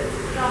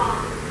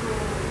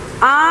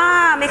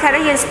มีใครไ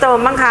ด้ยิน storm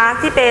บ้างคะ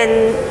ที่เป็น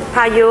พ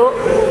ายุ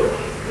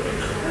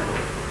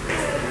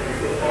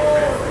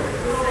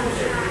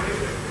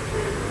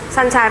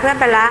sunshine เพื่อน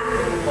ไปละ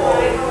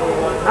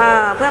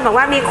เพื่อนบอก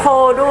ว่ามีโค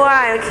ด้ว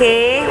ยโอเค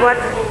what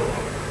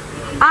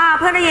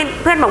เพื่อนได้ยิน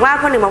เพื่อนบอกว่า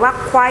คนหนึ่งบอกว่า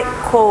quite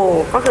cold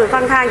ก็คือค่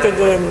อนข้างจะ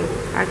เย็น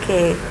โอเค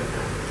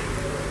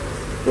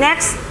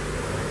next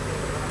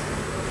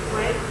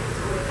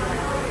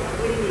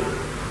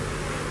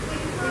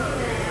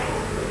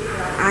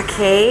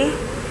okay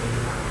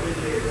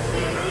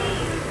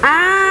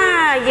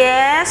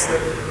yes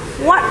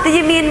what do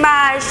you mean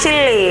by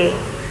chilly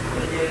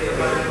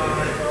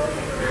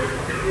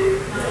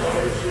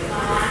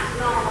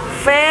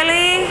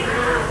very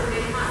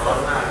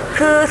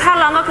คือถ้า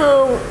ร้อนก็คือ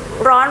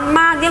ร้อน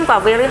มากยิ่งกว่า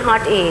very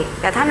hot อีก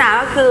แต่ถ้าหนาว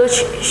ก็คือ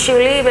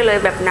chilly ไปเลย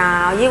แบบหนา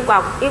วยิ่งกว่า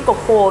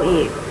cold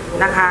อีก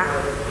นะคะ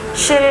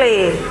chilly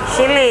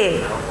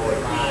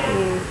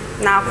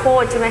หนาวโค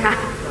ตรใช่ไหมคะ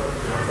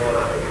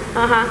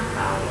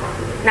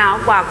หนาว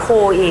กว่าโค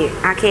อีก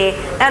โอเค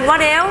and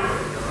what else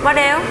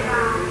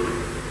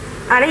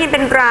ได้ยินเป็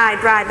น dry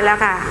ไปแล้ว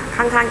ค่ะ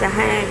ข้างๆจะแ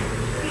ห้ง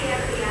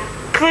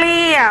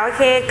clear โอเ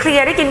ค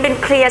clear ได้ยินเป็น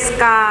clear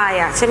sky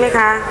ใช่ไหมค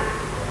ะ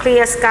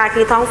clear sky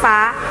คือท้องฟ้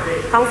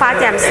า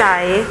แจ่มใส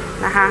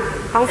นะคะ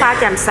ท้องฟ้า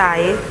แจ่มใส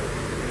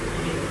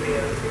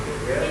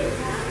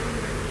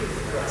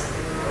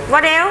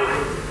what else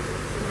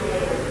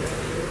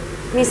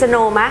มี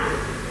snow ไหม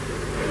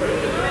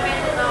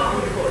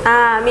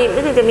มี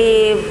ก็คือจะมี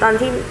ตอน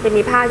ที่จะ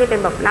มีภาคที่เป็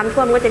นแบบน้ำท่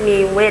วมก็จะมี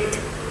wet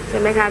ใช่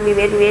ไหมคะมี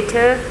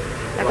weather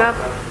แล้วก็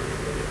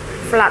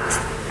flood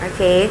โอเ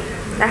ค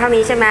แล้วเท่า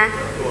นี้ใช่ไหม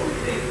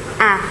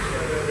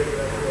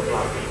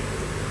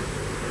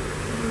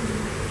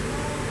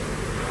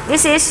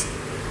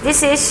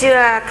This is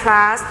your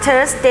class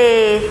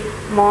Thursday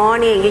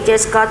morning you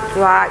just got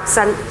bright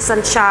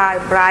sunshine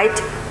bright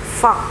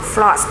fog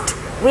frost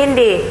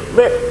windy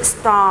wet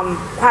storm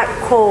quite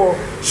cold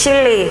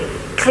chilly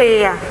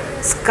clear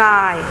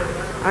sky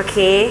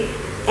okay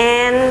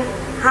and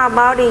how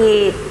about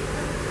the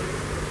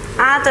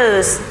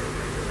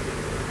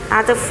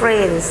other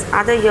friends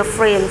your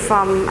friend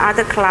from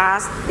other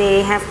class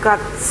they have got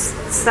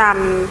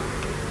some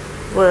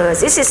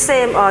words is it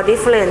same or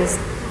different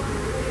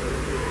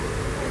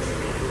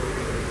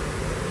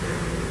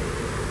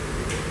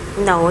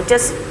no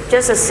just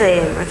the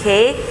same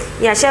okay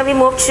yeah shall we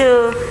move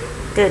to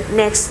the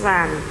next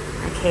one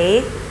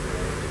okay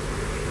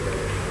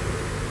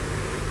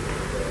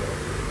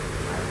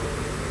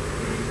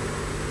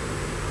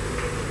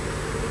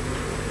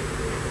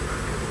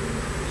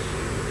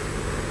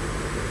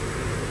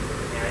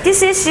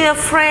This is your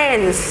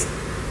friends,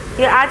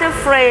 your other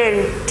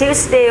friend.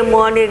 Tuesday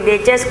morning, they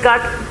just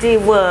got the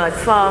word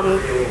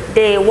from.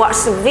 They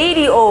watched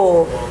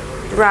video.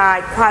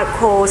 Dry, quite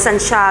cold,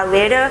 sunshine,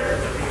 weather,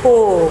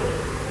 cool,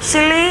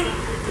 chilly.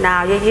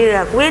 Now you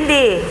hear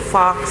windy,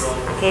 fog,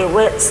 okay,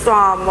 wet,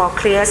 storm, or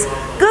clear.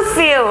 Good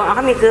feel.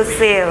 Good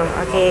feel.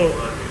 Okay.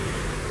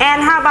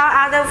 And how about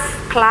other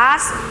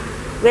class?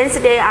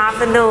 Wednesday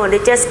afternoon, they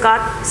just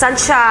got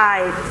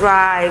sunshine,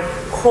 dry,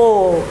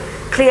 cold.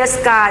 Clear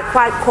sky,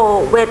 quite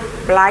cold, wet,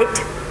 light,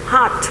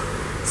 hot,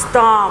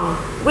 storm,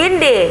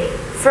 windy,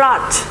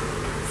 flood,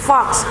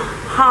 fog,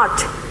 hot,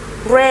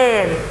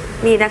 rain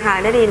มีนะคะ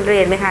ได้ยิน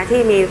rain ไหมคะ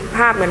ที่มีภ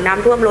าพเหมือนน้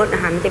ำท่วมรถน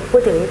ะคะมันจะพู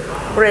ดถึง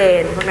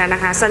rain พวกนั้นน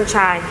ะคะ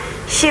sunshine,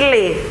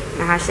 chilly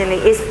นะคะ chilly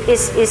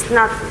is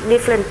not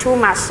different too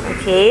much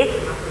okay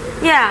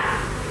yeah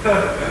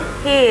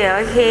here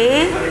okay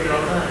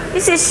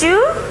this is you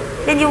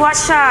then you watch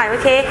shy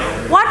okay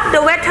what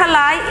the weather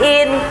like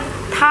in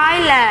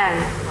Thailand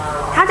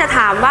ถ้าจะถ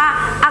ามว่า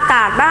อาก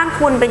าศบ้าน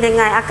คุณเป็นยัง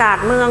ไงอากาศ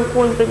เมือง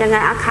คุณเป็นยังไง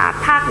อากาศ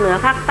ภาคเหนือ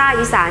ภาคใต้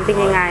อีสานเป็น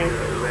ยังไง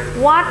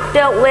What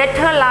the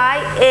weather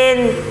like in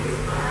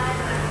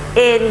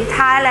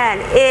Thailand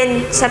in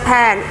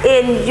Japan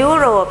in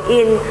Europe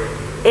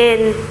in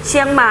เชี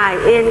ยงใหม่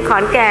in ขอ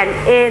นแก่น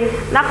in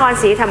นคร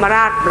ศรีธรรมร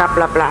าชบลาบ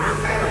ลาบลา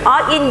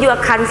in your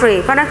country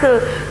เพราะนั่นคือ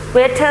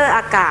weather อ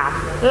ากาศ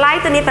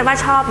like ตัวนี้แปลว่า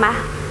ชอบไหม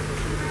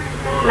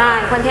นาย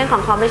คอนเทนต์ขอ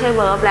งเขาไม่ใช่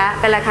verb แล้ว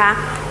เป็นอะไรคะ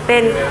เป็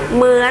นเ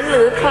หมือนห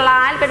รือคล้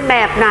ายเป็นแบ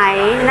บไหน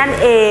นั่น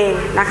เอง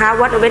นะคะ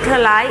What the weather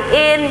like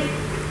in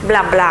บล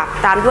าบลา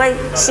ตามด้วย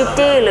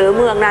city หรือ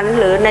เมืองนั้น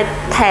หรือใน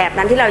แถบ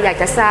นั้นที่เราอยาก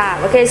จะทราบ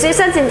โอเค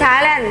seasons in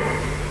Thailand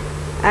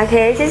โอเค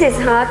this is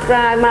hot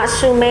dry March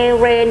to May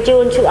rain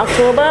June to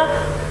October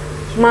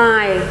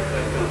mild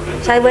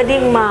ใช้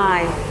wording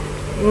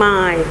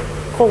mild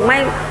คง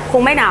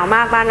ไม่หนาวม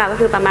ากบ้านเราก็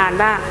คือประมาณ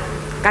ว่า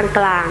กล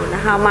างๆน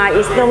ะคะ March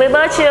is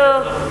November to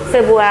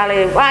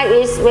February why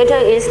is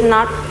weather is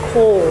not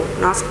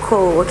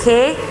cold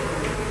okay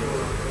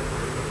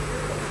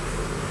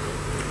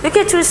you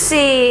get to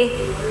see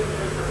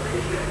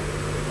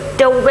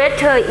the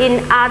weather in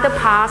other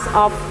parts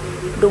of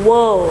the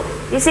world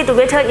you see the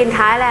weather in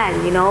Thailand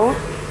you know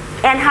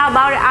and how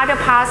about the other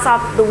parts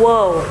of the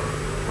world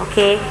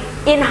okay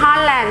in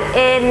Holland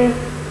in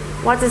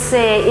what to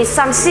say in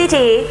some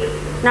city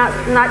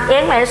not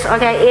English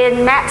okay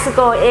in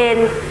Mexico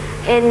in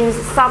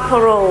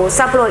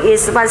Sapporo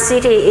is one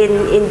city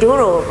in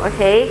Europe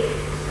okay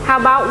how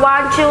about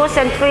 1 2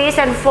 and 3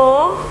 and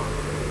 4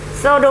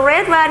 so the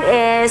red one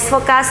is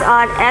focus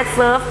on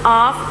adverb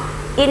of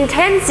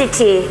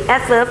intensity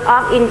adverb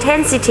of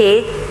intensity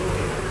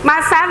my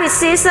favorite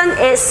season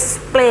is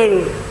spring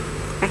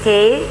โอเค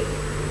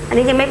อัน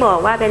นี้ยังไม่บอก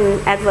ว่าเป็น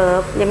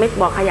adverb ยังไม่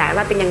บอกขยาย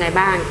ว่าเป็นยังไง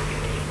บ้าง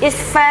it's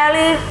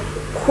very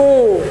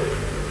cool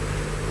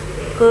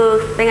คือ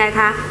เป็นไง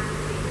คะ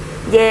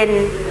เย็น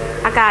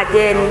อากาศเ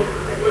ย็น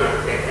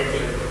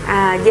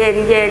เ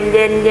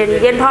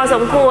ย็นพอส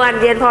มควร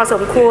เย็นพอส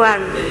มควร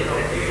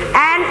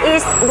and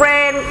it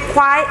rain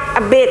quite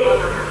a bit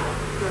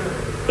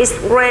it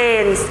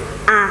rains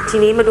ที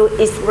นี้มาดู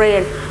it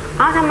rain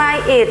ทำไม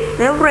it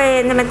แล้ว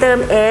rain มันเติม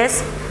s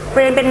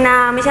rain เป็นนา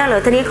มไม่ใช่เหร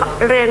อทีนี้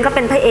rain ก็เ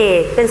ป็นพระเอ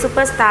กเป็นซูเป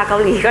อร์สตาร์เกา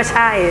หลีก็ใ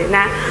ช่น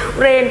ะ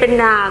rain เป็น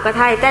นามก็ใ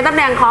ช่แต่ตำแ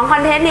หน่งของคอ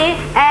นเทนต์นี้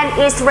and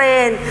it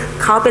rain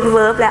เขาเป็น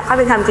verb แล้วเขา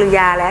เป็นคำกริย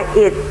าแล้ว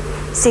it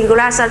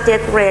singular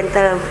subject rain เ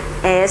ติม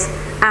s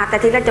แต่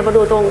ที่เราจะมา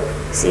ดูตรง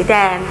สีแด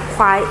ง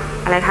quite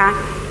อะไรคะ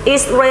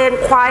it rain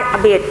quite a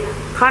bit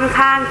ค่อน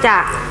ข้างจะ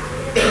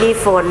มี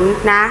ฝน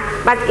นะ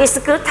but it's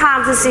a good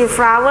time to see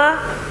flower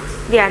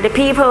yeah the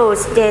people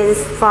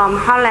dance from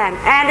Holland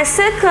and the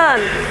second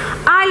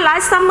I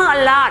like summer a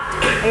lot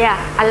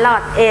yeah a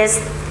lot is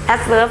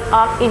adverb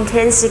of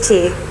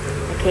intensity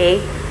okay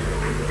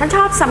ท่านช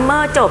อบ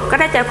summer จบก็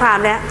ได้ใจความ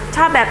แล้วช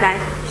อบแบบไหน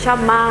ชอบ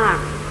มาก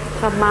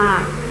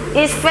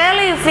It's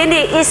very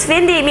windy It's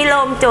windy มีล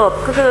มจบ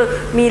ก็คือ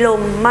มีล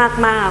ม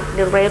มากๆ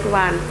The red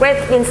one Great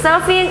in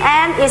surfing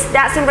and it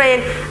doesn't rain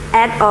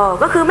at all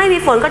ก็คือไม่มี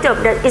ฝนก็จบ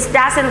It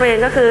doesn't rain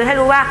ก็คือให้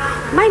รู้ว่า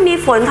ไม่มี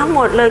ฝนทั้งห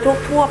มดเลยทุก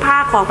ทั่วภา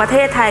คของประเท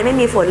ศไทยไม่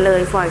มีฝนเล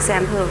ย for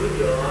example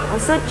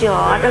สุดย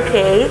อดโอเค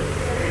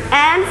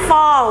and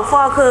fall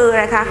คืออะ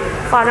ไรคะ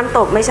fall น้ำต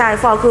กไม่ใช่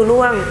fall คือ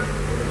ร่วง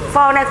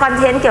fall ในคอน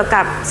เทนต์เกี่ยว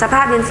กับสภ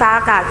าพดินฟ้าอ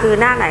ากาศคือ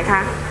หน้าไหนค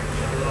ะ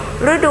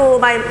ฤดู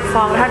ใบ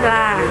fall ท่าน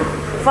ล่าง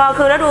fall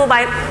คือฤดูใบ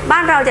บ้า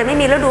นเราจะไม่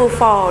มีฤดู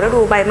fall ฤ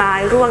ดูใบไม้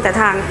ร่วงแต่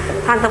ท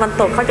างตะวัน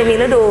ตกเขาจะมี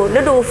ฤ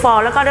ดู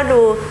fall แล้วก็ฤ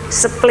ดู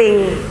spring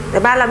แต่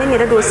บ้านเราไม่มี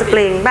ฤดู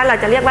spring บ้านเรา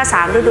จะเรียกว่า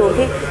3ฤดู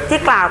ที่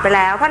กล่าวไปแ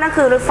ล้วเพราะนั่น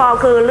คือ fall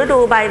คือฤดู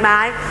ใบไม้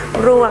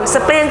ร่วง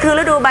spring คือ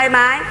ฤดูใบไ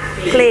ม้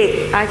ผลิ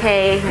โอเค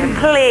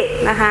ผลิ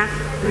นะคะ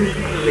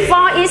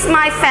fall is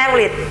my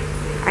favorite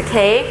โอเค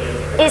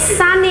it's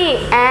sunny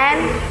and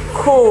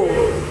cool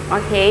โอ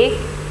เค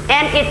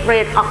and it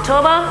rain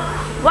October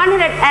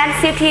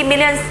 150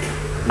 million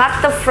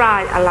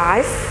butterfly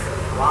alive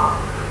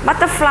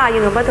butterfly you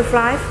know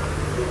butterfly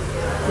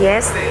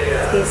yes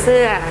ผีเ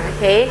สื้อ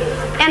okay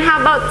and how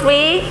about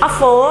 3 or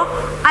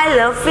 4 I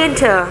love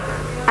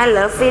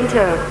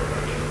winter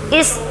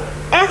it's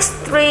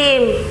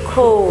extreme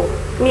cold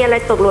มีอะไร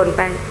ตกหล่นไ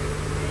ป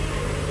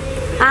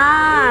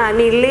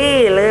มีลี่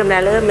เริ่ม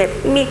แบบ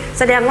มี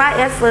แสดงว่า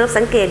adverb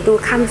สังเกตดู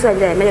คำส่วน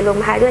ใหญ่มันจะลง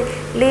ท้ายด้วย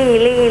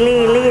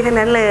ลี่ทั้ง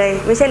นั้นเลย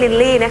ไม่ใช่ลิน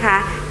ลี่นะคะ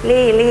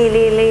ลี่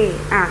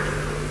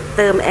เ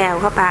ติม l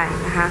เข้าไป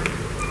นะคะ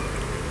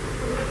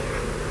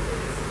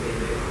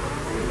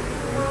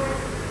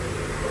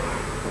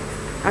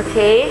โอเค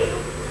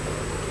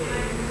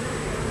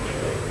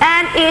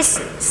and it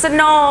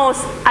snows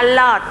a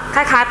lot ค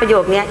ล้ายๆประโย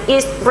คนี้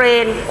it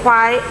rain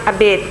quite a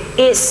bit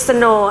it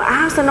snow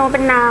snow เป็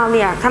น noun เ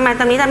นี่ยทำไมต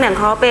รงนี้ตำแหน่ง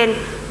เขาเ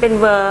ป็น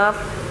verb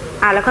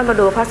แล้วค่อยมา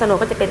ดูเพราะ snow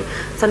ก็จะเ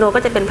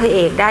ป็นพระเอ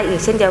กได้อีก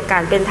เช่นเดียวกั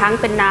นเป็นทั้ง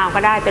เป็น noun ก็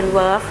ได้เป็น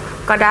verb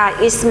ก็ได้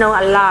it snow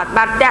a lot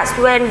but that's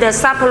when the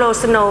Sapporo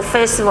Snow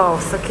Festival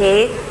okay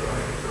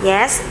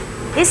yes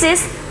this is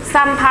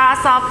some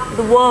parts of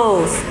the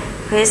world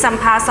okay some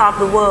parts of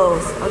the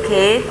world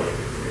okay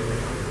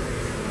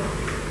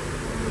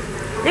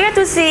you have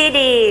to see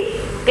the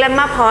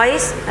grammar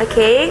points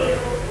okay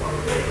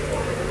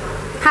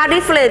how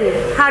different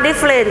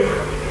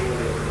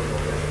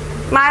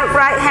my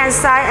right hand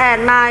side and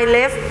my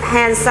left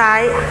hand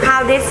side how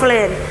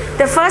different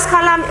the first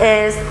column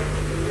is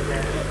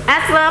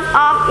adverb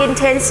of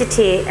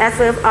intensity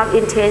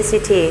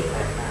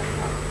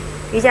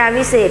วิชา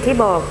วิเศษที่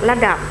บอกระ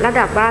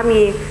ดับว่า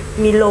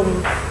มีลม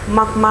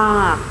ม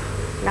าก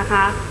ๆนะค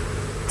ะ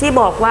ที่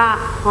บอกว่า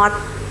hot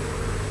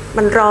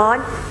มันร้อน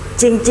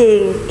จริง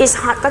ๆ it's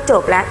hot ก็จ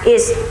บแล้ว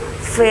it's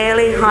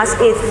very hot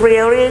it's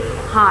really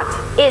hot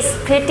it's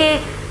pretty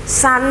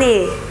sunny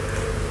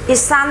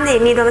it's sunny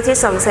มีดวงอาทิต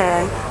ย์ส่องแส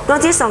งเ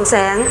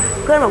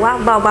พื่อนบอกว่า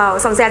เบา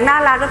ๆส่องแสงน่า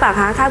รักหรือเปล่า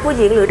คะถ้าผู้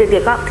หญิงหรือเด็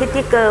กๆก็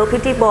pretty girl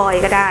pretty boy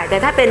ก็ได้แต่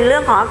ถ้าเป็นเรื่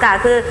องของอากาศ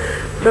คือ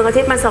ดวงอา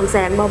ทิตย์มันส่องแส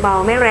งเบา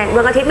ๆไม่แรงด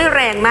วงอาทิตย์ไม่แ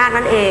รงมาก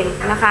นั่นเอง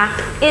นะคะ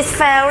it's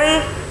very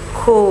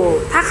cool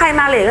ถ้าใคร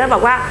มาเลทก็บ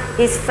อกว่า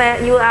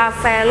you are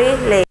very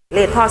late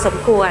พอสม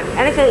ควร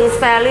อันนี้คือ it's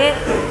very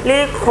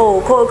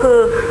cold คือ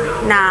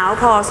หนาว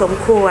พอสม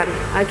ควร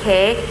โอเค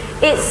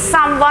it's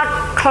somewhat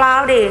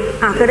cloudy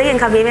เคยได้ยิน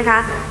คำนี้ไหมคะ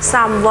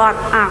somewhat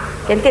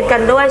เขียนติดกั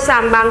นด้วย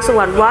some บางส่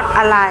วน what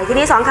อะไรที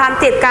นี้2ค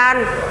ำติดกัน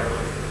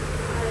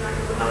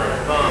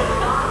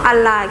อะ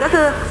ไรก็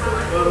คือ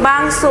บา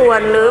งส่วน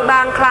หรือบ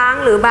างครั้ง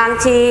หรือบาง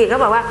ทีก็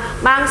บอกว่า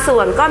บางส่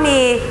วนก็มี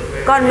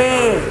ก้อนเม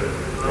ฆ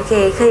โอเค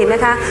เคยเห็นไหม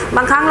คะบ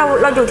างครั้งเ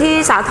ราอยู่ที่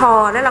สาท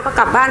รแล้วเราก็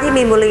กลับบ้านที่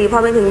มีนบุรีพอ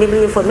ไปถึงมีนบุ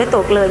รีฝนไม่ต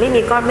กเลยไม่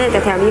มีก้อนเมฆแ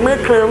ต่แถวนี้มืด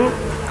ครึ้ม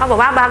เขาบอก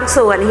ว่าบาง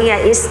ส่วน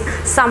here is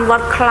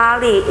somewhat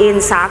cloudy in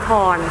สาท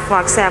ร for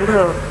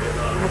example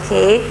โอเค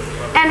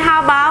and how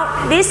about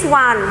this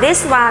one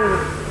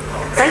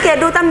สังเกต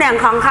ดูตำแหน่ง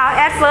ของเขา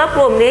adverb ก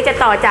ลุ่มนี้จะ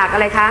ต่อจากอะ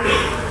ไรคะ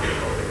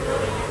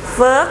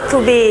verb to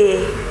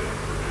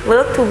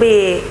be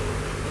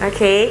โอเ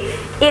ค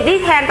it นี่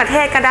แทนประเท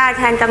ศก็ได้แ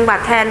ทนจังหวัด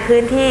แทนพื้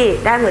นที่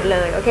ได้หมดเล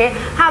ยโอเค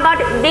how about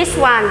this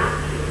one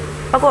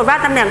ปรากฏว่า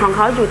ตำแหน่งของเข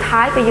าอยู่ท้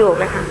ายประโยค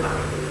เลยค่ะ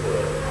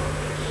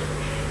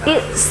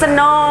it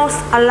snows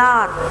a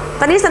lot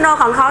ตอนนี้ snow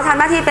ของเขาทำ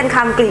หน้าที่เป็นค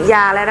ำกริย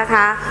าแล้วนะค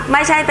ะไ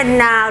ม่ใช่เป็น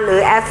noun หรื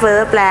อ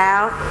adverb แล้ว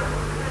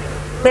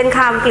เป็นค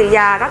ำกริย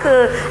าก็คือ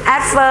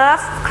adverb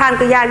คำ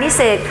กริยาพิเ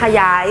ศษข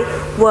ยาย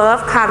verb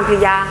คำกริ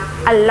ยา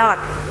a lot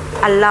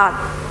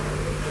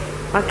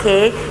โอเค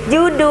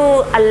you do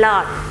a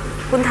lot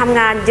คุณทำ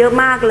งานเยอะ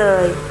มากเล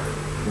ย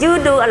you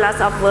do a lot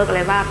of work อะไ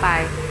รว่าไป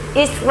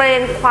it's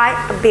rain quite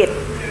a bit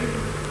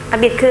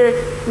คือ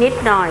นิด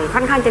หน่อยค่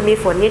อนข้างจะมี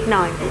ฝนนิดห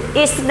น่อย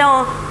it snow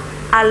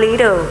a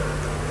little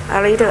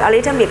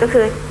bit ก็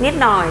คือนิด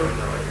หน่อย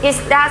it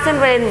doesn't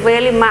rain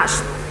very much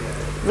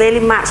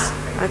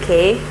โอเค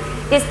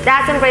it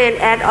doesn't rain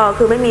at all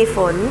คือไม่มีฝ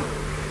น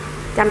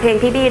จำเพลง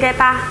พี่บี้ได้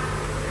ปะ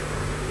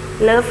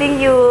loving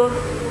you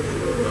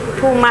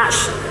too much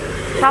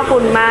ชอบคุ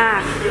ณมาก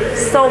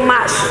so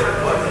much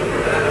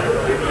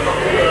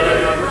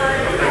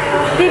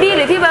พี่บี้ห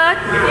รือพี่เบิร์ด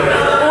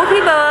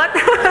พี่เบิร์ด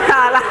ต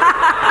าละ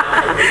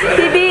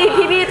พี่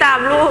บี้ตาม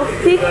ลูก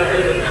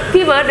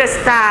พี่เบิร์ดเดอะส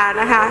ตาร์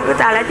นะคะรู้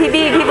จักแล้วพี่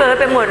เบิร์ด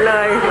ไปหมดเล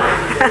ย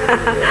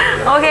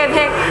โอเคเ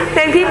พ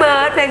ลงพี่เบิ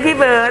ร์ด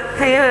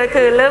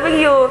คือ loving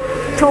you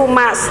too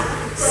much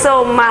so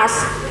much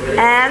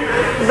and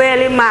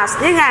very much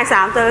นี่ไง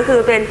3ตัวก็คื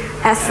อเป็น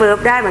adverb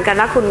ได้เหมือนกัน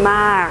รักคุณม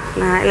าก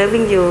นะ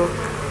loving you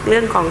เรื่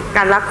องของก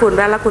ารรักคุณ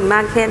ว่ารักคุณมา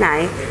กแค่ไหน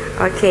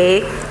โอเค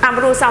ม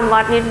าดู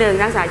somewhat นิดนึง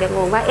นักศึกษาจะง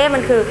งว่ามั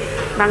นคือ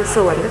บาง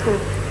ส่วนก็คือ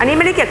อันนี้ไ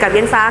ม่ได้เกี่ยวกับ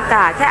ดินฟ้าอาก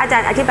าศแค่อาจา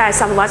รย์อธิบาย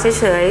somewhat เ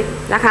ฉย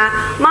ๆนะคะ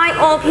my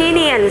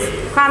opinion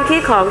ความคิด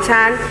ของ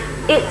ฉัน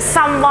is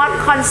somewhat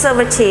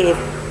conservative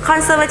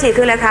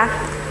คืออะไรคะ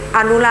อ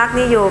นุรักษ์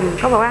นิยมเ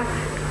ขาบอกว่า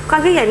ควา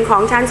มคิดเห็นขอ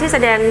งฉันที่แส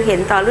ดงเห็น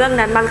ต่อเรื่อง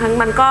นั้นบางครั้ง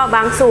มันก็บ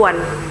างส่ว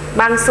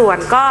น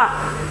ก็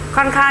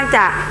ค่อนข้างจ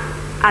ะ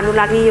อนุ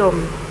รักษ์นิยม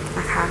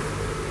นะคะ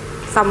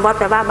somewhat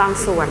แปลว่าบาง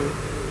ส่วน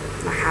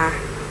นะคะ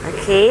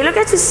Okay, look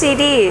at to see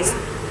this.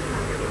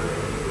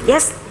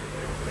 Yes,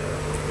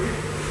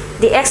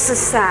 the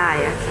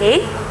exercise. Okay.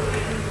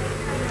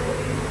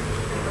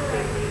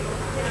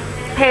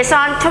 Page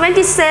on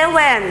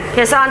 27.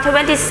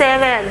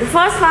 The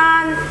first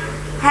one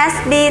has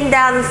been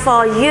done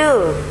for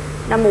you.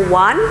 Number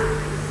 1,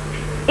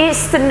 it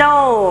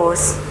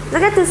snows.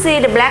 Look at to see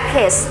the black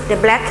case.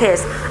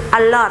 A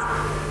lot.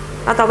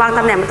 เราต้องวางต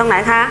ำแหน่งมันตรงไหน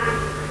คะ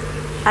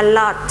A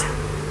lot.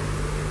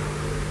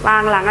วา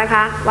งหลังนะค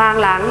ะวาง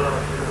หลั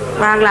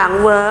ง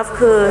verb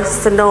คือ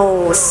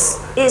snows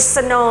it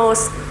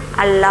snows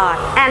a lot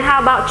and how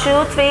about 2,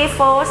 3,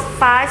 4,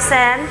 5,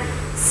 and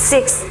 6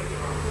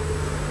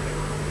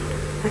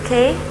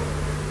 okay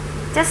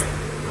just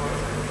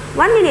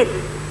 1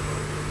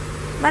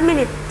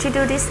 minute to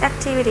do these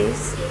activities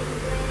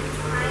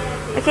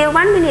okay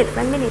 1 minute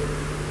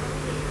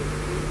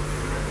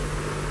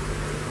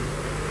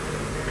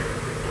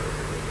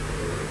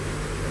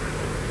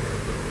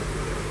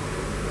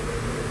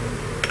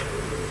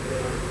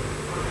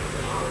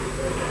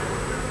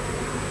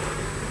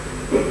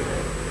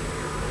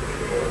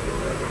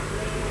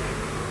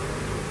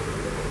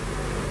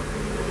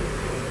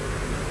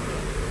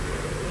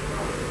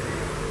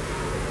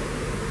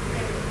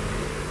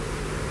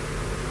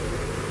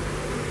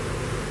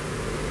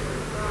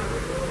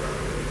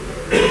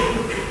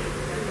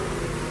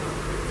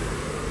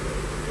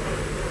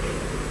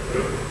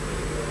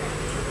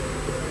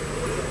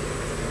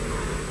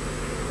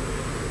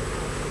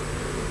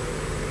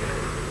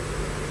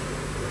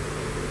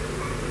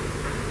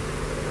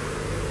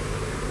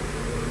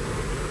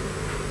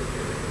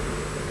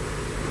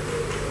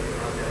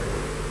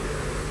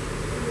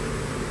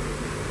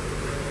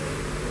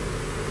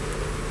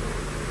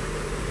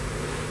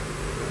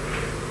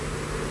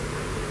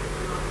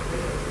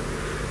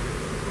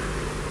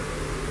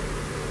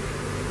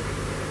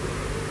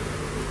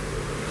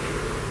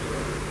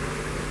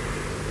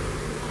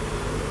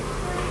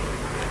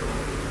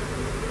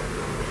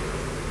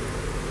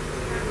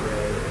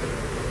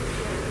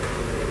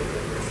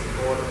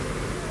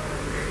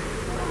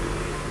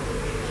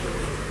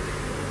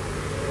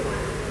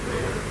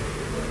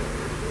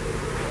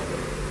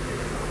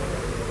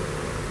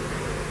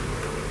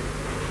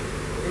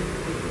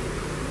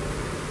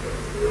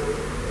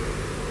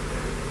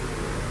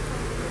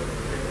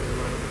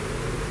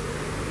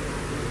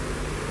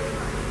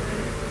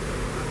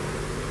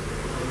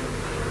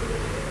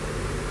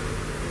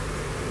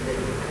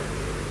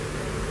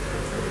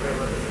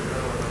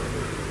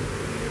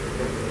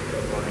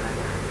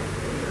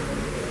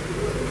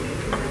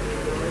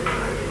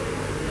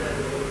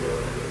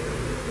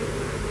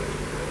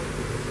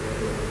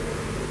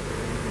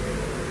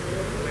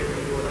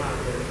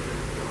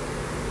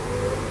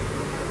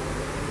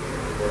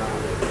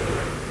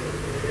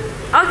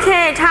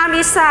Okay, time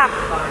is up.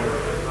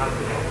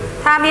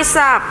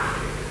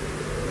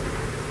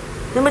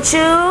 Number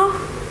 2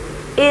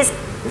 is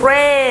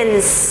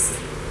rains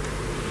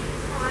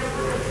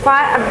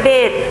quite a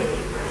bit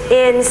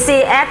in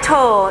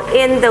Seattle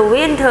in the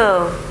winter.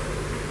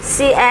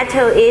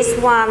 Seattle is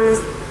one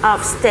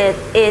of state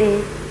in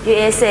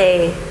USA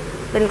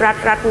เป็น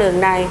รัฐหนึ่ง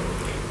ใน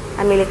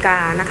อเมริกา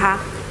นะคะ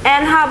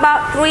And how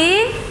about 3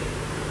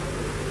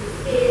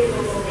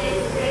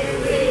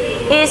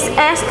 is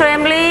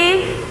extremely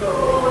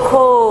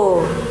cold.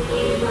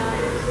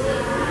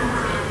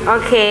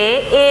 Okay,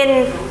 in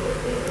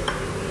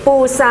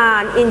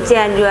Busan in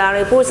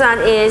January. Busan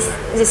is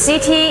the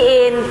city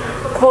in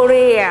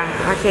Korea.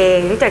 Okay,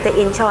 รู้จักแต่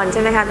อินชอนใ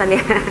ช่ไหมคะตอน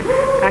นี้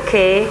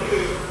Okay,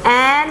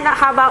 and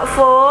how about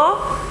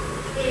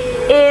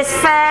 4 is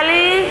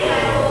fairly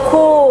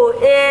cool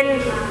in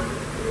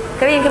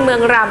ก็ได้ยินคือเมือ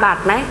งราบัต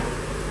ไหม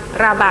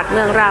ราบัตเ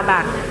มืองราบั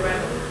ต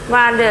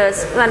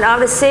one of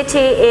the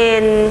city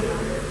in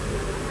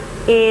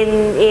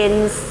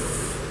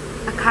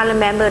I can't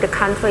remember the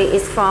country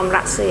is from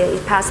Russia.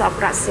 It's part of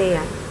Russia.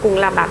 กรุง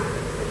ราบัต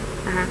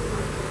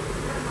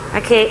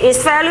Okay,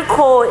 it's very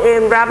cold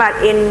in Rabat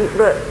in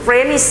the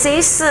rainy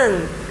season.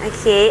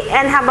 Okay,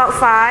 and how about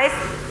 5?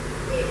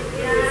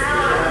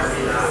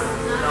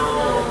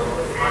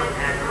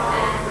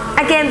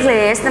 Again,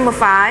 please, number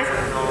 5.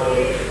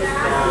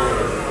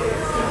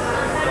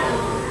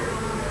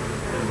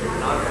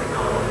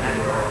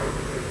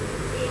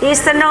 Is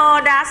snow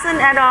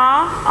doesn't at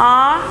all,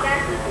 or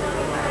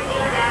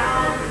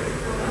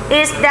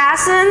it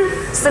doesn't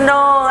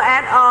snow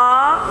at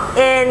all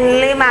in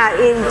Lima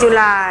in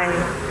July.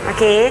 โอ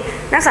เค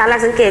นักศึกษาหลั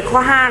กสังเกตข้อ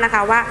5นะค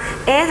ะว่า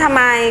ทำไ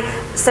ม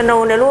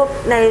snow ในรูป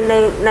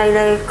ใ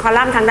นคอ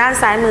ลัมน์ทางด้าน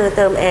ซ้ายมือเ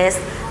ติม s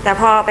แต่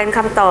พอเป็นค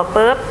ำตอบ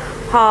ปุ๊บ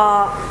พอ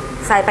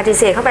ใส่ปฏิ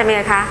เสธเข้าไปไหม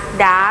คะ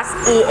does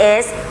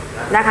es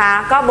นะคะ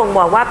ก็บ่งบ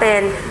อกว่าเป็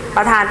นป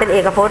ระธานเป็นเอ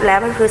กพจน์แล้ว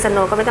มันคือ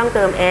snow ก็ไม่ต้องเ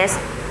ติม s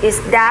it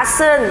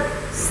doesn't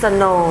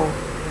snow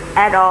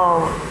at all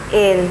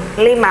in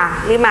Lima.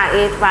 Lima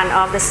is one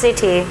of the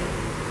city.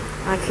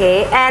 Okay,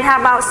 and how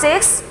about 6?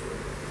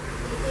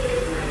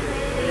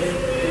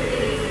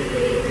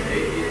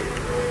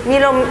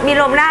 มี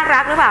ลมน่ารั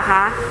กหรือเปล่าค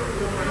ะ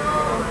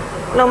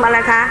ลมอะไร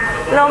คะ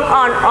ลม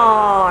อ่อ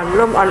นๆ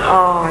ลม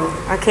อ่อน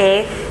ๆ Okay,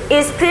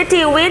 it's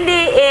pretty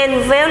windy in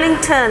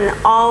Wellington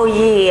all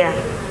year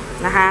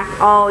นะคะ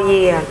all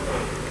year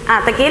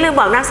ตะกี้ลืม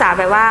บอกนักศึกษาไ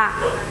ปว่า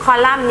คอ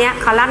ลัมน์เนี้ย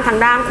คอลัมน์ทาง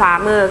ด้านขวา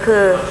มือคื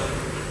อ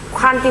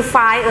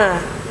quantify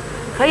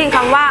เขายินค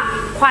ำว่า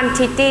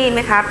quantity ไห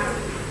มครับ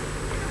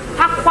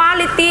ถ้า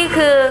quality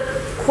คือ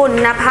คุ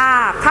ณภา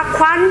พถ้า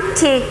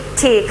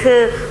quantity คื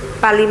อ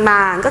ปริม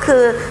าณก็คื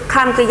อค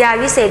ำกริยา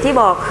วิเศษที่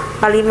บอก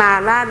ปริมาณ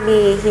ว่ามี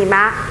หิม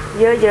ะ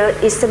เยอะ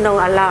ๆ is snow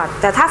a lot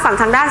แต่ถ้าฝั่ง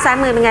ทางด้านซ้าย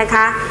มือเป็นไงค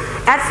ะ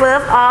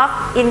adverb of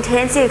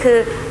intensity คือ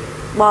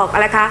บอกอะ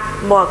ไรคะ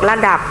บอกระ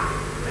ดับ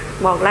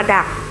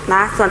น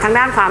ะส่วนทาง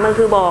ด้านขวามือ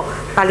คือบอก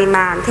ปริม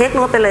าณเทคโน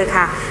ตไปเลย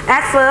ค่ะ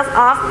adverb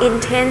of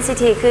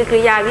intensity คือก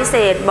ริยาวิเศ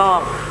ษบ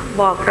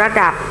อกระ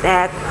ดับแต่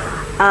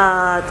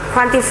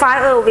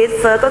quantifier with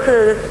verb ก็คื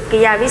อกริ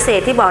ยาวิเศ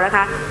ษที่บอกนะค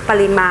ะป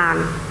ริมาณ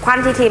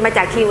quantity มาจ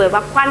ากคีย์เวิร์ด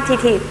ว่า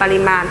quantity ปริ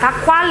มาณถ้า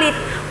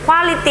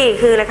quality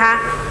คืออะไรคะ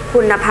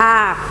คุณภา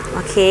พโอ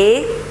เค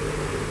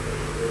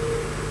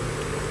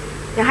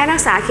อยากให้นัก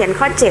ศึกษาเขียน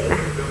ข้อ7น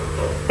ะ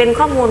เป็น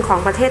ข้อมูลของ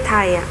ประเทศไท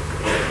ย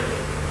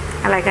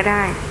อะไรก็ไ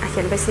ด้เ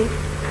ขียนไปสิ 7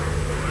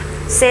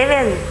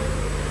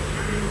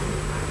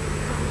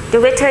 The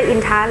weather in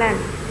Thailand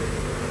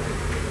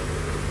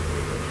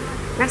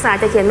นักศึกษา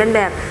จะเขียนเป็นแ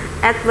บบ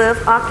adverb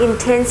of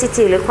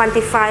intensity หรือ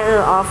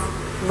quantifier of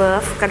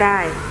verb ก็ได้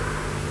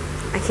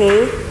โอเค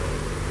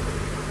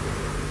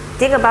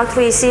Think about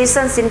 3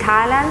 seasons in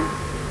Thailand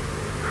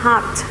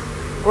hot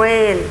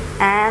rain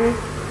and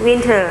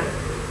winter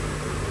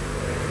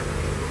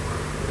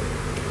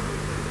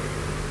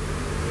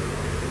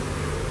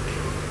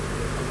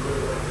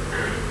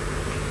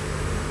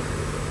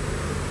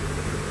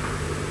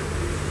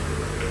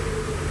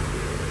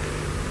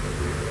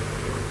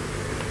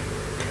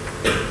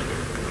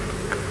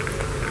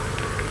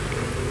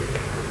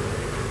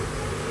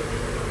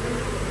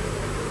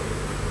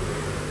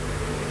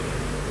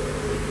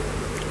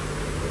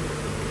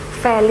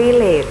fairly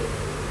late.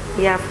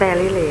 Yeah,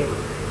 fairly late.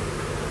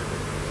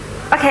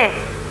 Okay,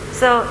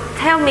 so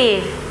tell me,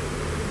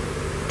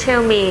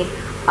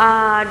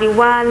 the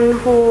one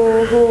who.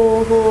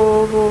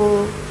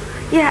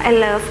 Yeah,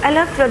 I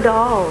love your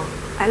doll.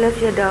 I love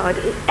your doll.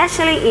 It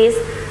actually is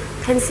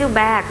pencil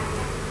bag.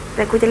 แ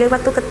ต่คุณจะเรียกว่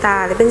าตุ๊กตา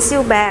แต่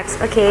pencil bags.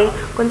 Okay,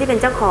 คนที่เป็น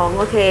เจ้าของ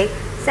Okay,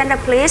 Santa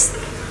please.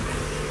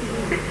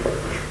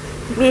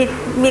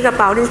 มีกระเ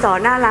ป๋าดินสอ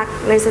น่ารัก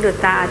เลยสะดุด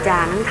ตาอาจา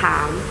รย์นั่งถา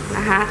มน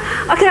ะคะ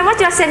โอเค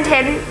what's your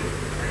sentence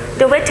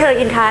the weather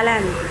in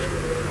Thailand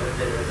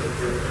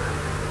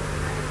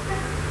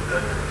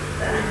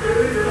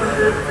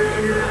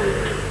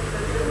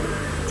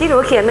ที่หนู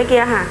เขียนเมื่อกี้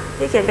ค่ะ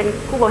ที่เขียนเป็น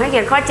ครูบอกให้เ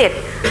ขียนข้อ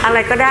7อะไร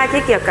ก็ได้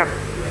ที่เกี่ยวกับ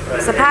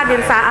สภาพดิ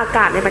นฟ้าอาก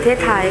าศในประเทศ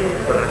ไทย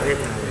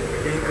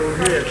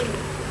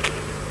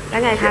แล้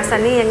วไงคะซั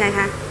นนี่ยังไงค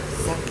ะ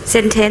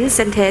sentence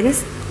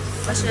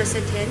what's your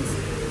sentence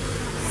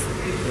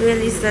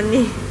very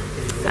sunny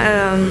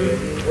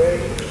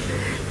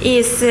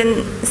is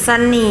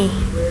sunny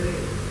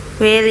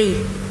very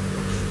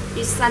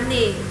is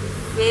sunny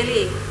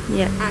very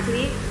yeah ที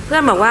นี้เพื่อ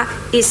นบอกว่า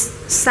is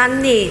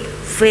sunny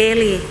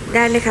very ไ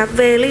ด้ไหมคะ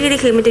very นี่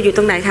คือมันจะอยู่ต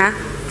รงไหนคะ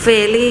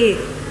very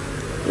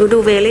หนูดู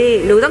very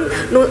หนู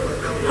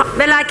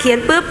เวลาเขียน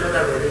ปุ๊บ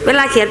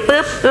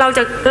เร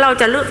า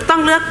จะต้อ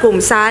งเลือกกลุ่ม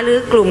ซ้ายหรือ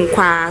กลุ่มข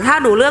วาถ้า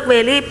หนูเลือก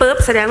very ปุ๊บ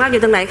แสดงว่าอ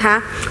ยู่ตรงไหนคะ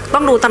ต้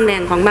องดูตำแหน่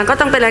งของมันก็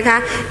ต้องเป็นอะไรคะ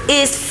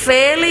is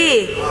very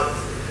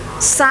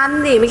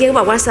sunny เมื่อกี้เขา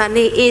บอกว่า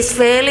sunny is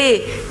very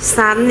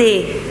sunny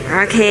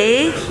โอเค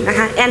นะค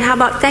ะ and how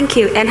about thank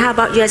you and how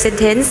about your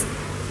sentence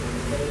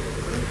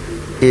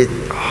it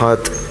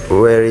hot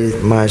very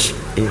much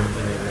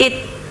it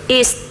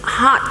is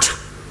hot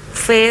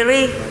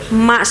very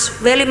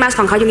much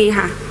ของเขาอย่างนี้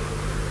ค่ะ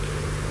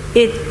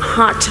it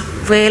hot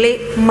very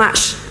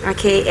much โอ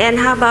เค and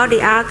how about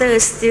the other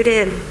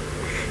student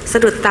สะ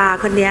ดุดตา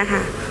คนนี้ค่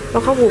ะเพรา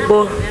ะเขาหูโบ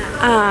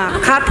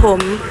คาดผม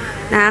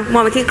นะมอ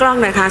งไปที่กล้อง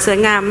หน่อยค่ะสวย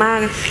งามมาก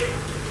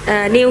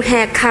new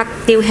haircut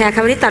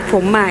วันนี้ตัดผ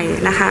มใหม่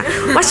นะคะ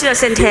What's your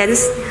sentence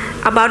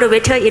about the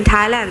weather in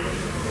Thailand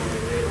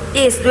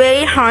it's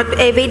very hot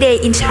every day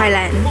in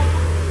Thailand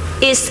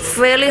It's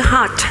very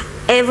hot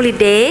every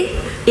day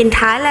in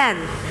Thailand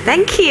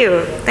Thank you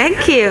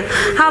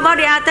How about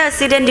the other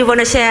student you want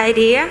to share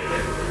idea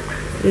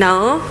No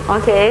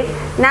Okay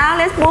Now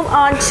let's move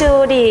on to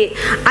the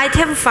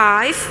item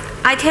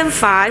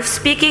 5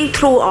 speaking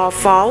true or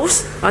false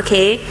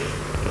Okay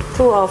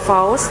True or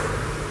false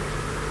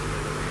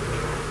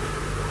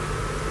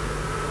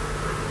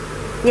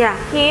Yeah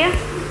here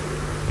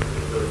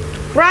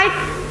Write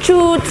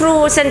two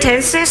true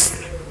sentences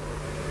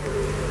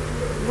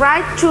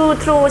Write two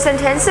true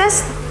sentences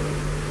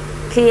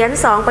เขียน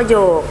2ประโย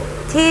ค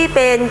ที่เ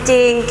ป็นจ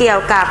ริงเกี่ย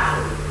วกับ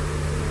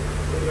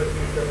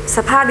ส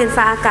ภาพดิน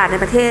ฟ้าอากาศใน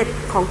ประเทศ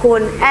ของคุ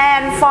ณ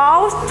and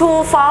two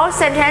false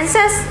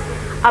sentences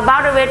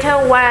about the weather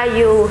where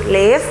you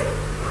live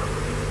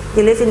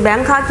in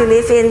Bangkok you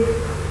live in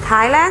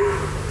Thailand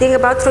think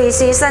about 3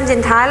 seasons in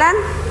Thailand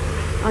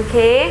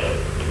okay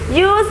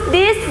use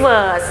these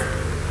words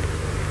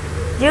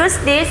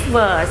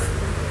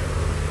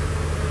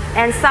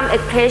and some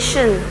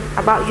expression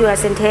about your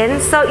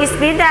sentence so it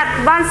means that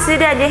one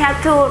student you have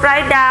to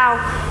write down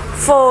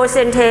 4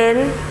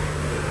 sentence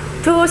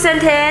 2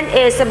 sentence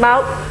is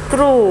about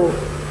true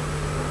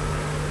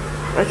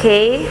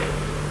okay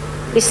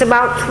it's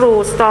about true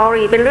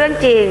story เป็นเรื่อง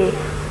จริง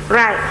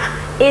right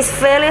it's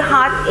very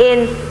hot in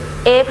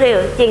April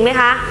จริงไหม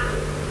คะ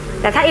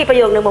แต่ถ้าอีกประ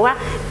โยคนึงบอกว่า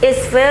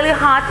it's very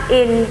hot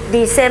in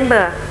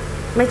December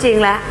ไม่จริง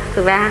แล้ว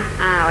ถูกไหม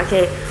โอเค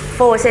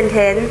 4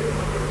 sentence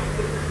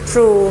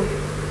true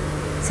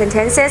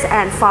sentences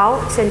and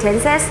false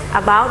sentences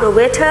about the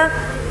weather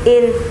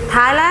in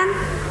Thailand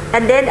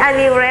and then I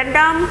will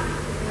random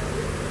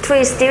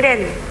 3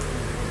 students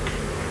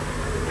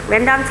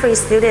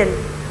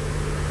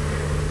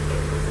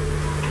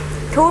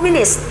 2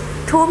 minutes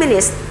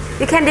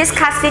you can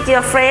discuss with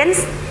your friends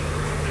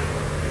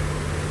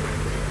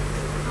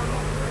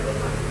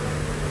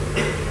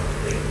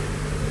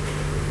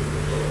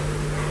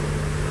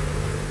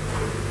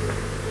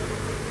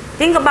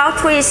Think about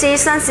 3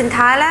 seasons in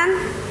Thailand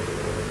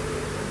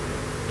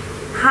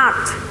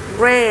hot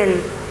rain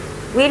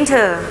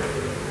winter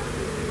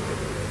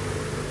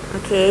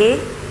okay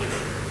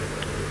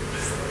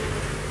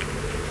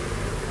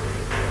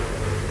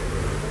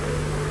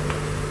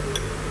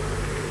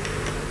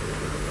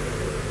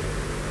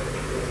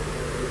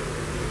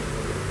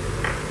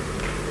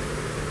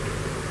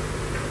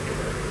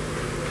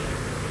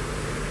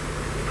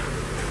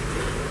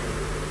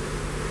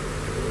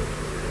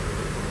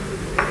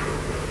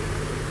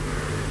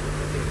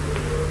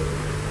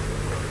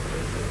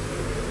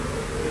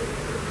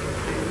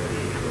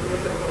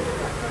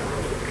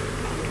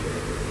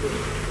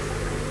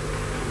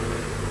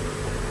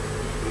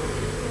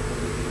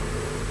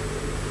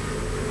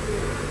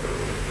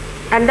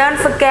And don't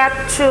forget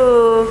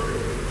to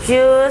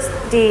use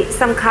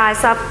some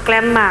kinds of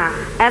grammar,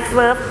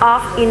 adverb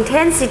of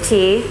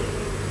intensity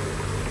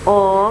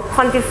or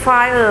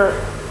quantifier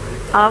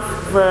of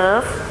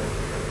verb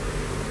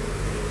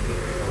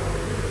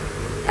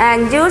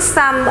and use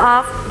some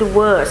of the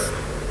words.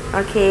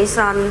 Okay,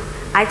 so on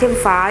item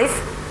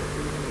 5.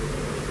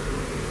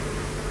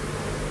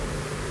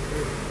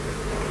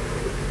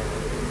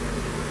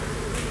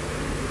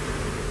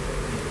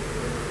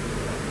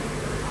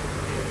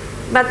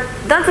 But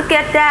don't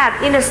forget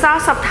that in the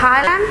south of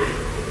Thailand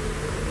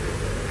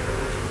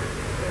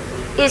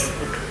is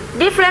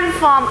different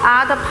from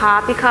other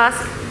part because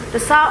the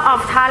south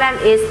of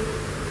Thailand is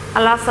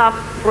a lot of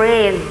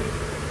rain.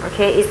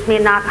 Okay, it may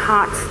not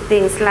hot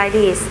things like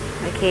this.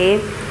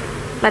 Okay,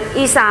 but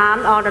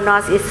Isan or the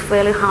north is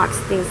very hot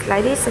things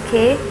like this.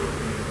 Okay,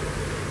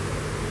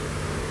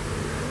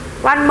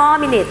 1 more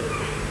minute.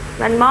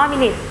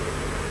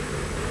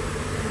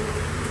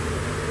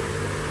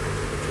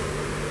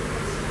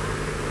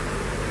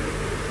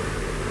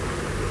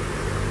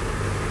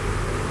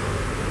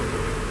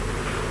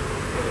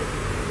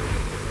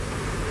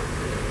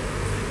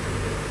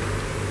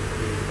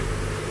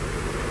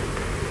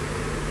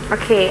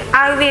 Okay,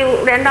 I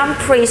will random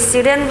 3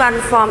 students, one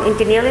from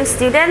engineering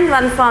student,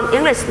 one from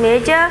English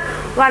major,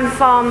 one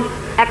from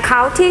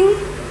accounting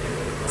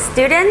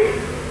student.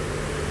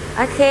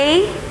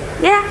 Okay,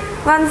 yeah,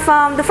 one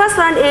from, the first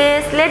one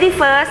is lady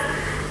first,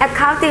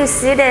 accounting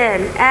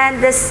student,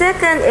 and the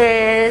second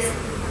is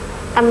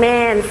a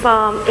man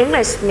from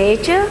English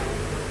major.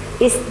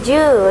 It's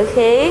you,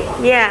 okay,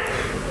 yeah,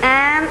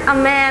 and a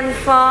man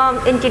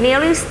from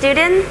engineering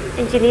student,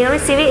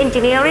 civil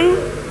engineering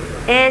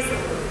is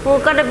who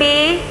gonna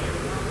be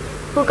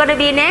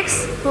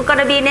next?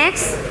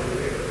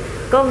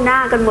 ก้มหน้า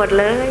กันหมด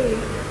เลย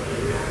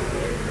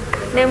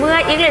ในเมื่อ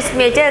English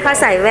major เขา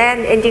ใส่แว่น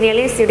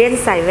engineering student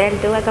ใส่แว่น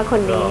ด้วยก็ค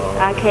นนี้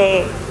โอเค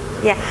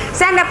yeah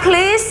stand up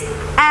please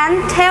and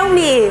tell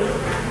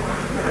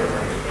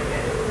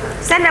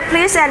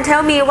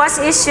me what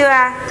is your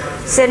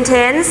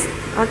sentence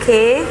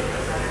okay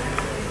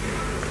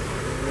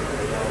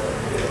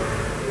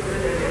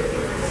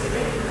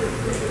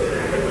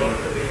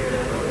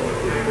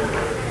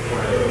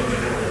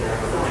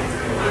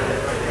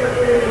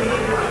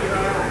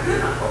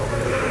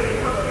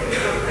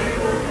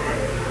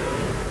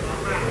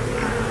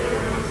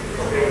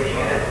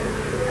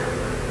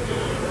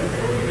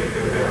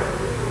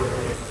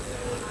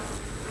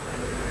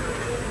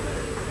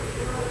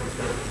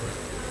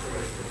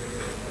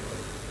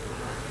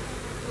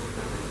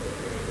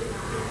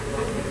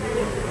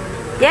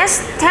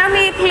Yes, tell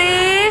me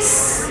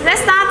please.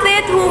 Let's start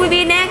with who will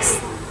be next.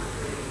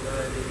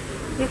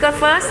 You go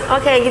first?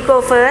 Okay, you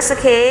go first,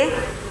 okay.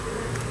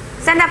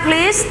 Stand up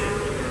please.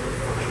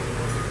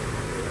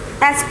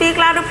 And speak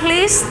louder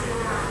please.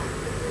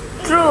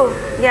 True,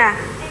 yeah.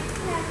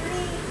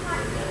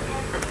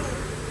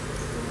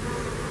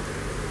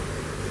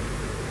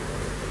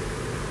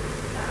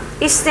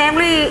 It's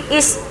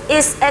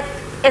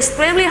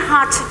extremely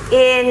hot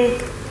in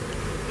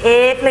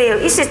April.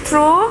 Is it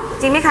true?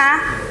 จริงไหมคะ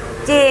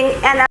จริง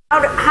and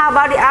how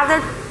about the other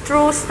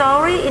true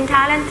story in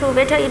Thailand, true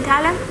weather in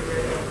Thailand?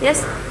 Yes.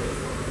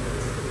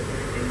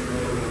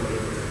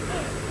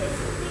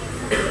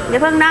 อย่า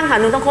เพิ่งนั่งค่ะ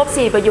หนูต้องครบ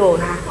4ประโยค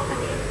นะคะ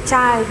ใ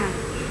ช่ค่ะ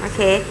โอเค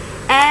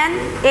and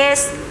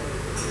is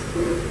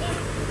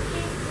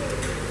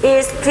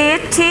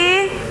pretty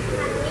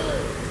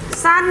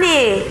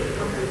sunny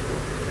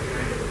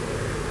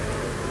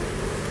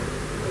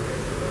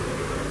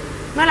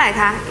เมื่อไหร่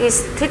คะ is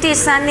pretty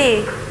sunny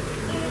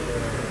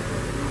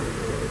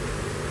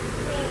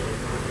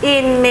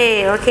in May,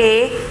 okay.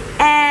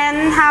 And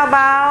how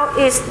about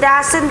is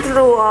doesn't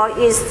true or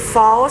is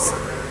false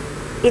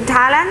in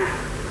Thailand?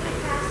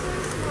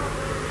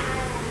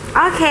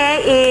 Okay,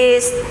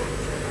 is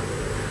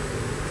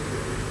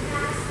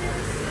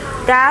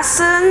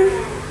doesn't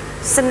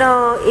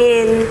snow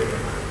in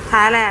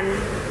Thailand.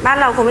 บ้าน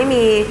เราคงไม่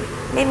มี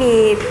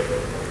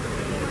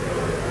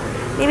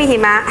หิ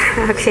มะ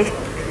โอเค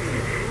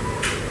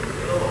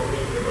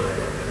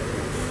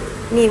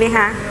มีไหมค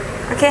ะ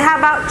Okay, how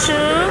about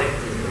true?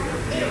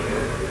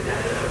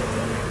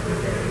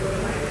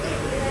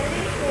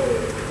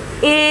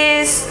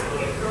 Is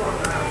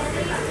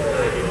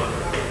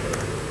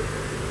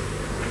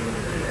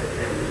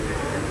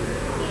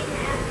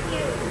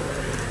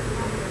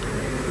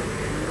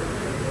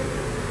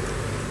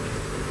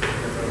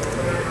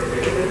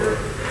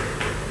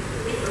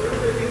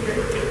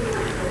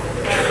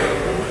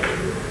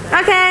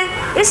okay,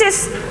 is this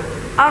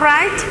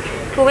alright?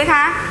 ถูกไหมค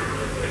ะ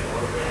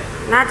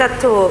น่าจะ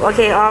ถูก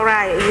Okay,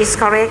 alright, is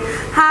correct.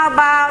 How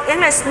about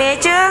English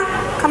major?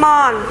 Come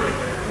on.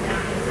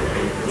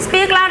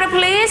 Speak louder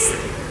please.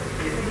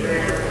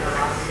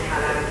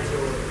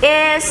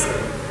 Is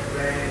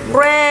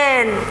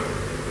rain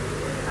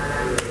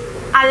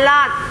a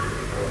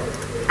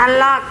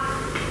lot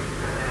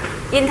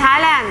in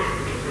Thailand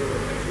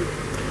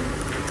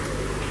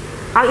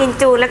เอา in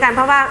June แล้วกันเพ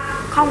ราะว่า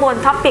ข้างบน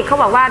ท็อปปิกเขา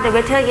บอกว่า the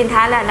weather in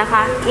Thailand นะค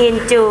ะ in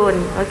June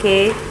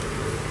okay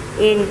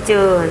in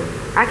June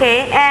okay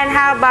and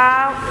how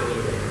about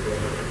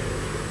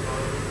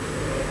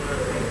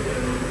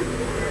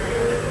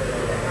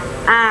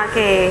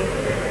okay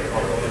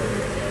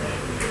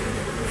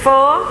 4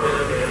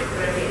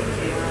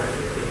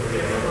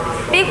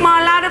 speak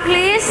more louder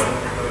please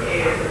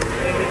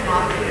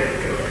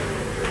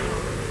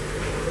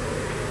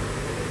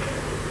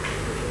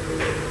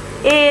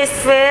It's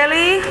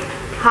very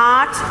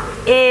hot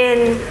in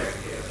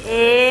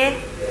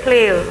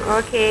April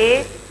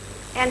okay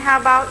and how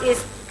about is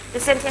the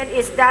sentence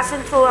is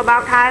doesn't true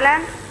about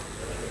Thailand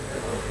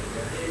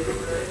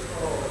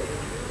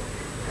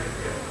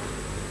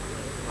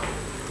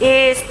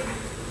is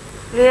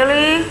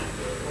really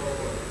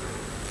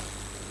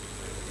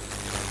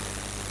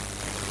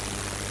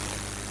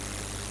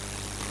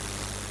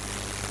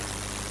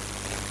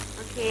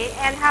okay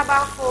and how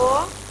about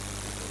 4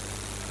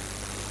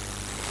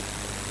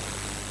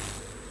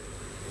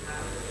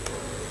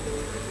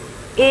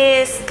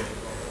 is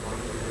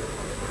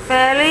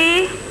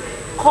very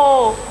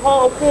cool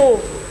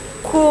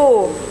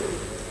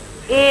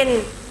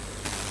in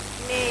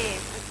May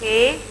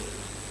okay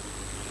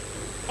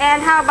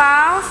and how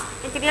about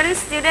engineering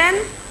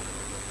student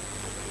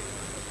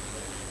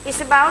It's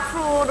about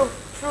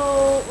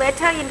true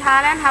weather in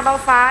Thailand. How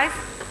about 5?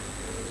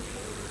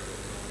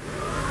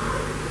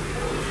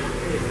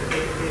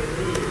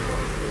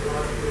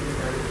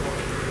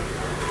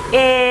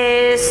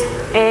 Is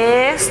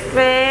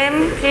extremely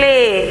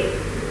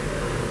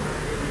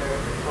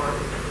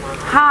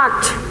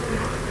hot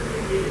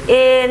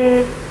in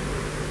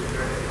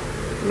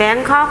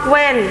Bangkok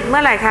when เมื่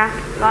อไหร่คะ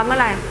ร้อนเมื่อ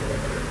ไหร่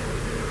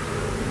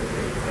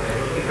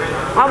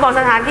อ๋อบอก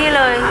สถานที่เ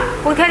ลย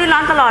กรุงเทพที่ร้อ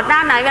นตลอดหน้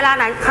าไหนเวลาไ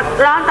หน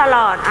ร้อนตล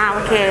อดโอ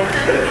เค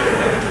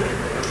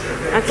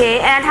โอเค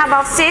and how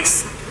about 6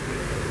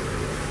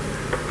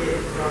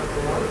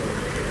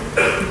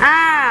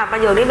ประ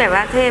โยคนี้แบบ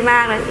ว่าเท่มา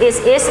กเลย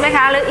is ไหมค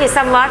ะหรือ is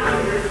somewhat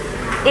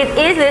it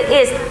is หรือ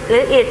is หรื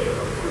อ it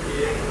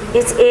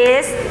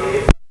is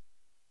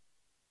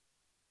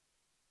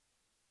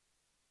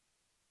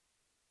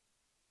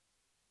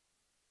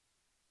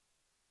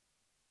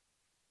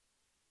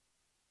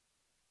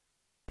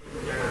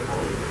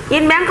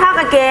in Bangkok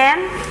again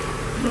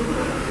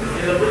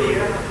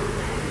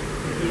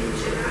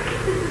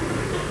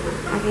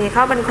โอเคเข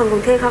าเป็นคนกรุ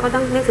งเทพเขาก็ต้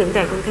องนึกถึงแ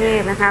ต่กรุงเทพ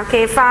นะคะโอเค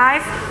 5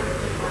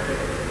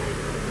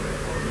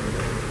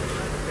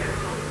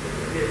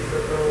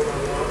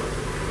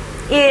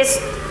 is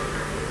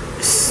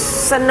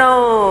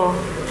snow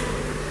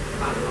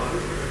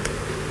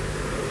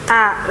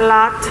a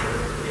lot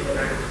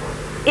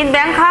in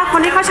Bangkok ค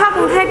นที่เขาชอบก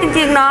รุงเทพจ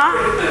ริงๆเนาะ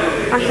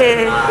โอเค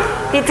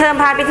ปีเทอม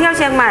พาไปเที่ยวเ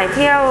ชียงใหม่เ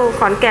ที่ยว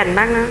ขอนแก่น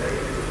บ้างนะ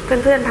เ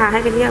พื่อนๆพาให้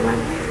ไปเที่ยวบ้าง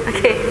โอเ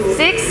ค 6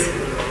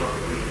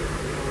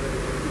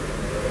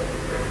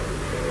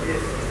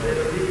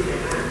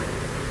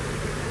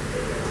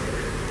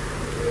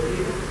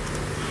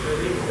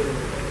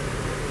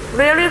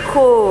 really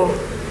cool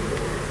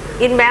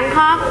in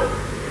Bangkok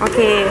โอเค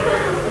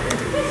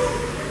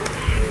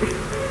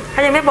ถ้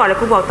ายังไม่บอกเลย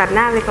ครูบอกตัดห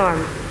น้าไปก่อน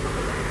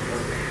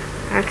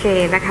โอเค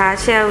นะคะ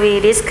shall we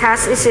discuss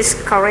is this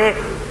correct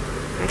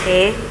โอเค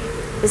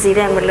เป็นสีแ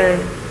ดงหมดเลย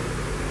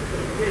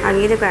เอา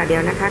งี้ดีกว่าเดี๋ย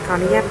วนะคะขออ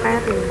นุญาตแป๊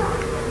บนึง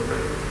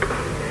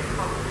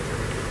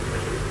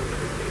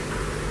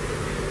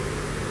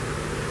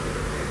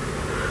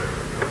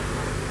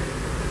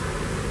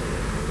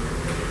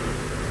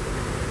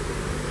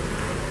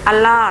a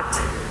lot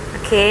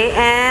okay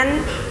and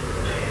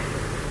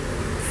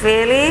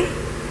fairly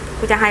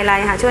กูจะไฮไล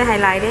ท์ค่ะช่วยไฮ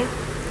ไลท์ดิ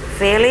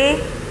fairly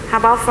how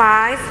about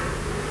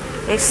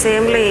 5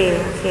 extremely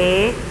okay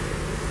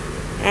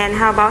and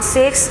how about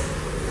 6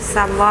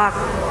 somewhat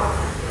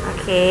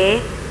okay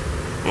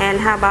and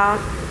how about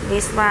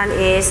this one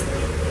is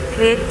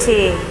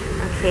pretty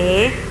okay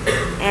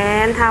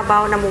and how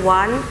about number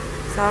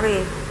 1 sorry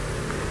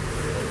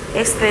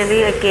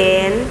extremely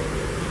again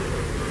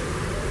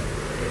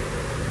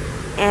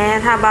and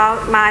how about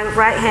my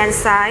right hand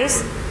side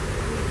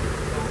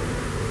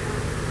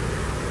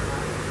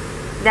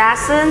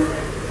doesn't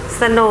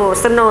snow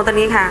ตัว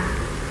นี้ค่ะ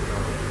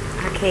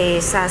โอเค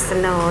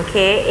snow โอเค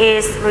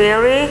is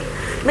really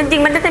มันจริ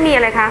งมันจะมีอ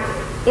ะไรคะ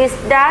it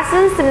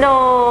doesn't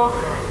snow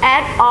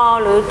at all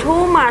หรือ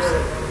too much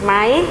ไหม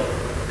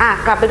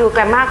กลับไปดู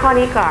grammar ข้อ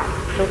นี้ก่อน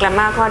ดู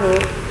grammar ข้อนี้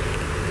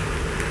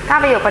ถ้า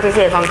ประโยคปฏิเส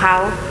ธของเขา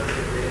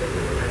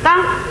ต้อง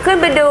ขึ้น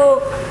ไปดู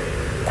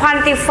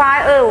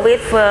quantifier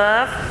with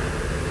verb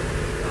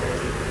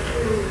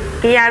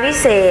กริยาวิ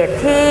เศษ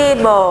ที่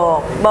บ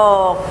อ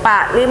กป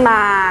ริม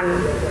าณ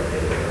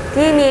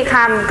ที่มีค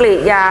ำกริ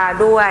ยา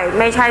ด้วย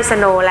ไม่ใช่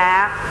snow แล้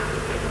ว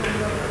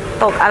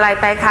ตกอะไร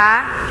ไปคะ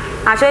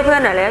ช่วยเพื่อ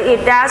นหน่อยแล้ว it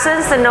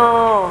doesn't snow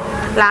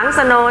หลัง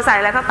snow ใส่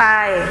อะไรเข้าไป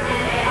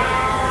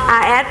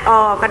at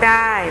all ก็ไ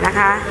ด้นะค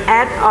ะ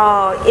at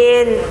all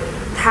in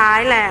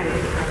Thailand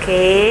โอ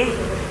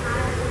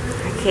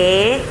เค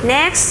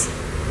next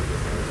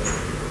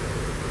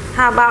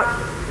how about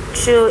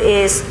true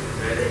is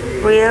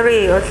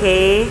really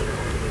okay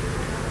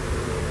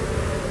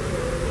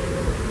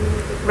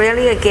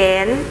really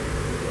again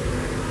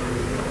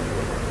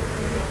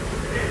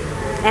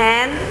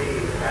and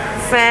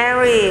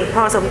very พ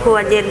อสมคว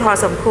รเย็นพอ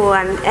สมคว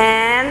ร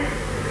and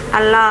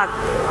a lot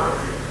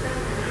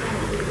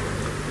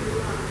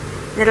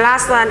the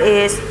last one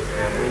is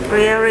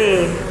really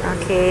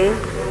okay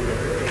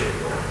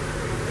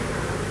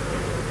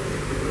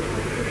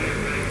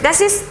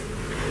that's it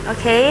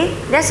okay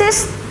that's it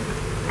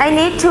I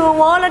need two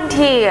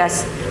volunteers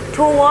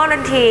to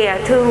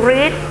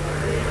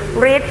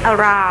read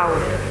around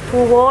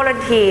two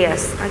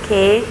volunteers โอเค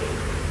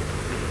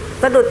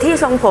สะดุดที่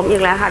ทรงผมอี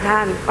กแล้วค่ะท่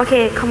านโอเค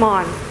come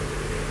on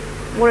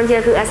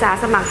volunteer คืออาสา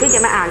สมัครที่จะ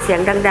มาอ่านเสียง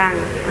ดัง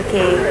ๆโอเค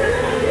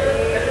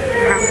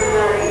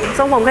ท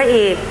รงผมก็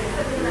อีก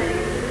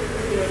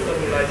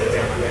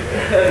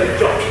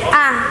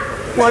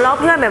หัวเราะ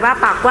เพื่อนแบบว่า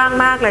ปากกว้าง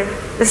มากเลย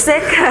the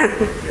second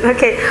โอ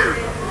เค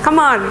come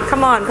on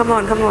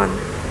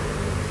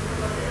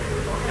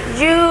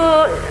you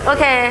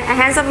okay a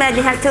handsome man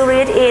you have to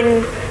read in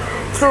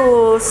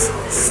true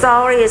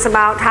stories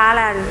about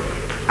Thailand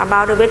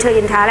about the weather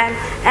in Thailand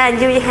and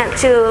you have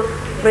to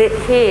read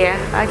here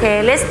okay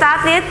let's start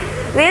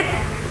with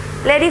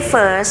lady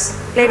first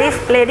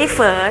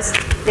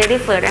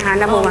นะคะ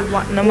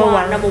number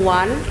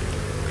one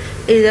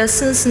It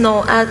doesn't snow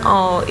at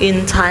all in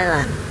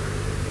Thailand.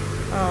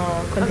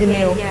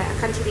 Continue. Okay, yeah,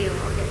 continue.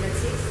 Okay,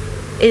 that's it.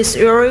 It's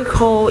very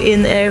cold in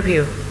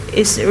April.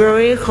 It's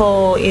very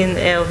cold in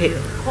April.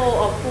 Cold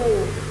or cool?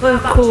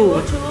 Very cool.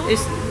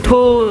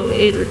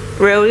 It's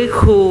really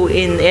cool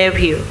in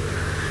April.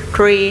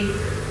 3.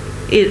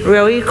 It's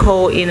really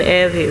cold in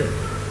April.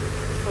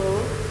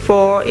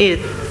 4.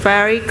 It's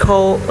very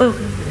cold.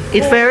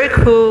 It's very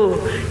cool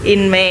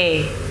in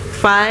May.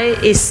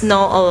 5. It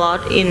snow a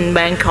lot in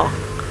Bangkok.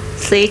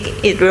 6.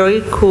 It's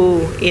really cool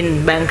in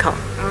Bangkok.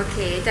 โอเค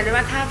จำได้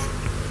ว่าถ้า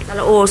ส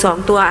ระโอ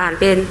2ตัวอ่าน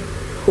เป็น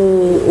อู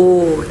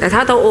แต่ถ้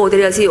าตัวโอตัว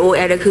เดียว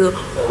COL คือ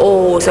โอ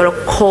สระ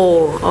โค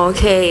โอ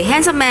เค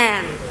handsome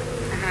man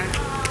นะคะ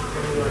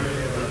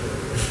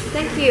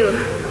thank you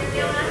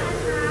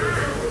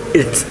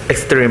It's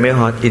extremely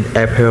hot in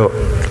April.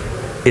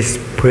 It's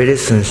pretty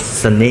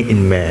sunny in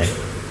May.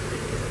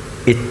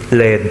 It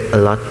rains a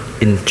lot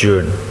in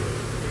June.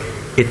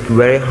 It's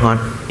very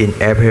hot in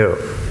April.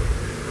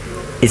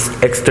 It's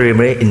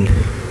extremely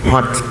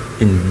hot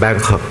in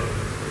Bangkok.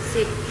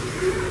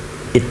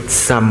 It's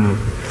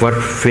somewhat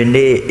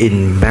windy in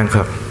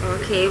Bangkok.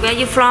 okay where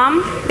you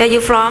from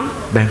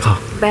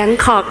Bangkok.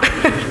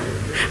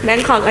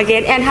 Bangkok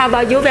again and how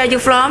about you where you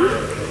from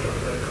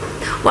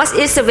what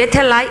is the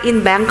weather like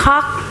in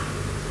Bangkok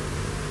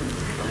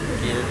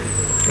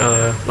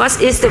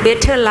what is the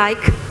weather like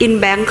in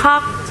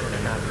Bangkok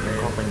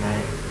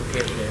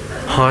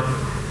Hot,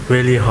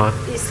 really hot.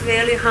 it's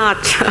very hot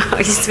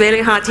it's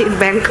very hot in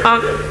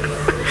Bangkok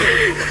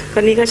ค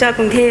นนี้ก็ชอบก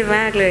รุงเทพม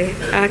ากเลย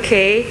โอเค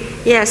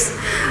yes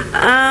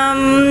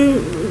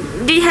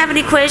do you have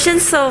any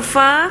questions so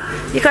far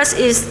because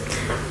is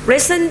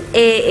lesson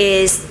A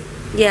is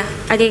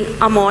I think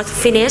almost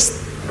finished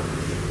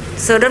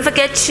so don't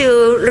forget to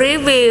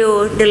review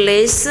the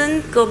lesson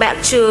go back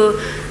to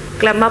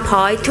grammar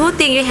point two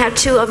things you have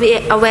to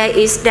aware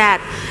is that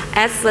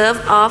adverb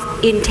of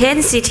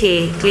intensity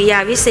กริยา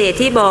วิเศษ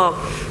ที่บอก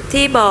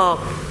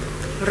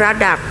ระ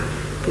ดับ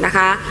นะค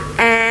ะ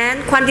and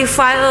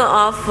quantifier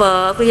of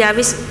verb กริย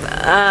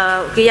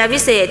าวิ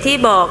เศษที่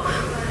บอก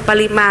ป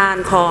ริมาณ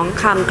ของ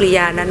คำกริย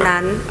า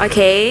นั้นๆโอเค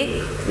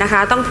นะคะ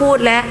ต้องพูด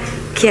และ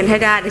เขียนให้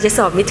ได้เดี๋ยวจะส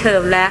อบมิดเทอ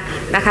มแล้ว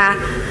นะคะ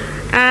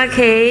โอเค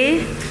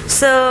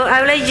so I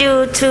would like you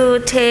to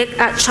take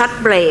a short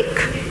break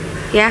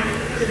yeah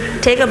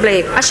take a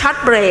break a short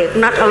break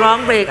not a long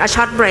break a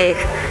short break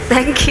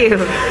thank you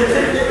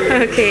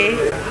okay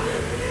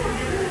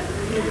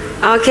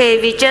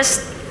we just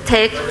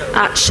take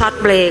a short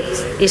break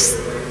it's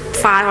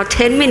 5 or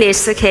 10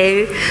 minutes okay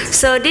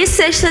so this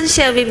session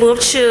shall we move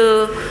to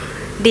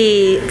the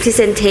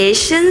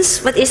presentations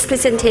what is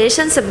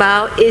presentations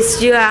about is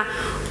your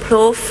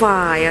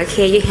profile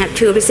okay you have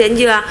to present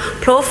your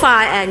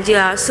profile and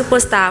your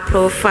superstar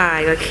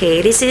profile okay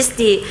this is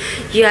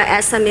your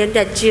assignment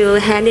that you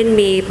handed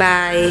me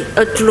by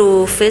through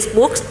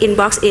Facebook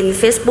inbox in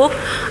Facebook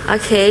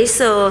okay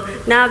so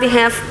now we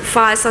have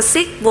 5 or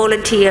 6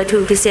 volunteers to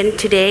present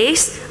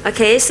today's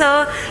okay so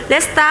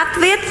let's start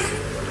with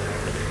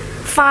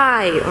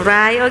 5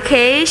 right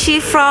okay she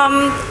from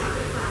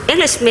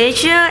English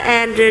major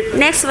and the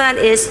next one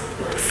is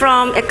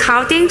from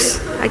accounting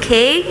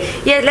okay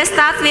let's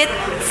start with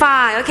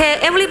 5 okay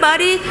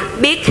everybody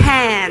big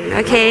hand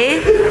okay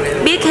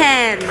big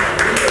hand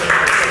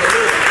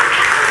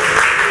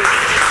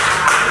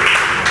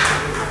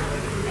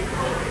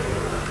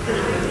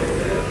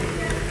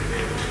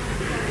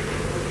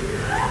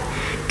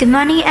Good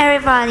morning,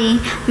 everybody.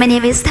 My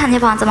name is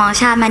Tanyapon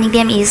Zamangcha. My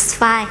nickname is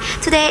Fai.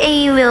 Today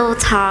I will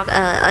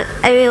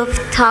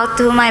talk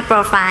to my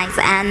profiles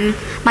and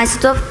my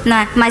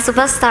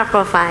superstar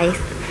profile.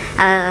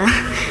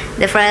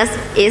 The first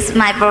is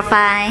my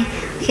profile.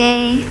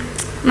 Okay,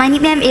 my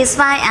nickname is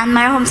Fai and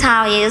my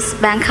hometown is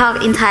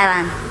Bangkok in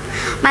Thailand.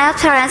 My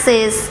appearance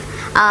is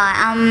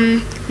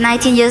I'm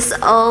 19 years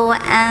old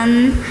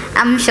and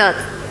I'm short.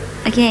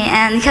 Okay,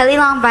 and curly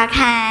long black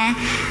hair,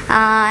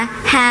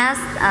 has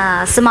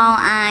small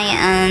eye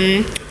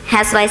and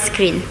has white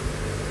skin.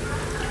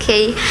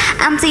 Okay,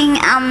 I think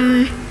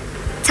I'm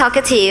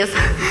talkative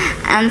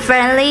and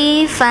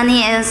friendly,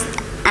 funny,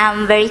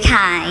 I'm very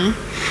kind.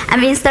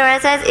 I'm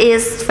interested in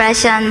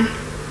fashion.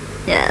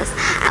 Yes.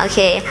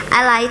 Okay,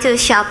 I like to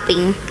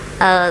shopping.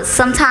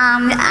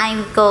 Sometimes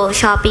I go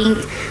shopping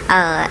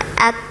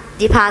at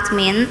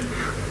department.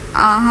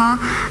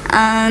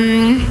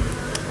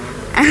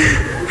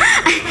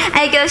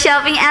 I go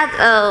shopping at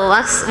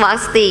Walk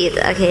Street.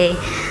 Okay.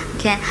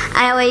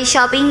 I always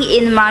shopping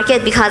in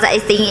market because I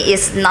think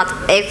it's not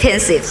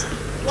expensive.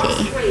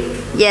 Okay.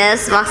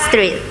 Yes, Walk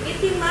Street.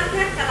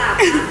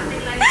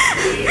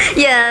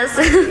 Yes.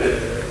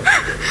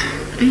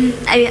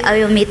 I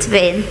will meet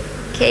Ben.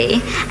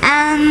 Okay.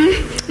 And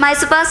my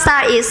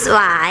superstar is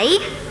Y.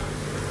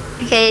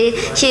 Okay.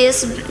 She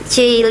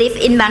lives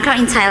in Bangkok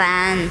in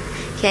Thailand.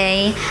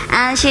 Okay,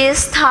 and she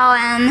is tall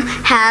and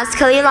has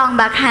curly long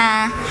black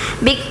hair,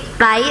 big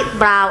bright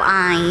brown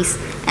eyes,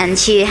 and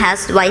she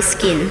has white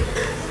skin.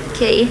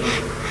 Okay,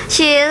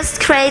 she is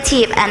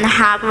creative and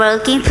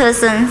hardworking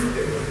person.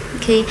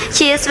 Okay,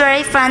 she is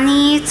very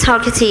funny,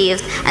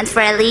 talkative, and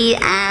friendly,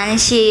 and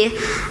she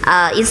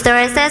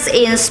interested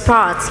in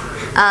sports.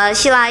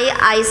 She likes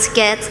ice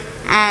skate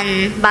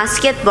and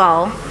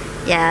basketball.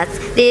 Yes,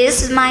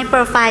 this is my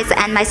profile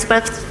and my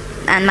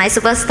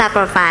superstar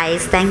profile.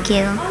 Thank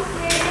you.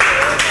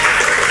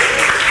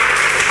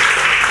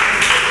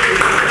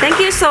 Thank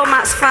you so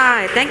much,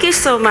 Fai. Thank you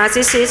so much.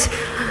 This is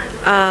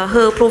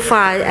her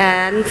profile,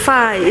 and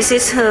Fai, this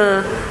is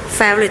her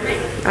favorite.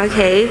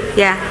 Okay,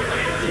 yeah.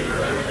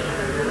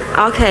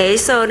 Okay,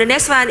 so the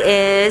next one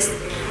is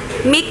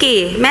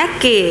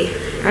Maggie.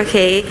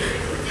 Okay.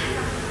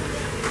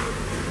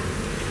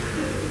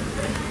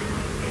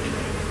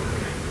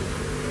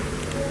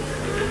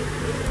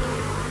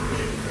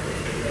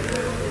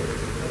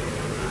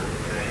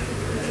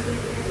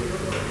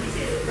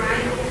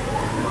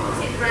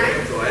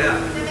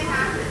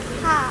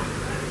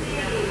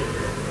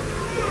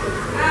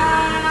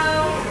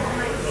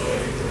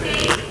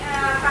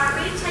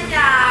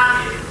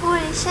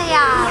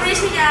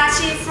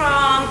 She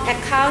from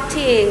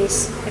accounting.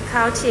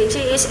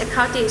 She is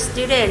accounting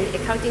student,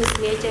 accounting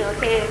major.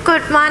 Okay.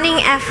 Good morning,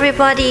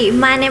 everybody.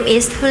 My name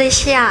is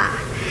Felicia.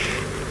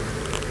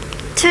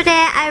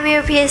 Today I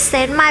will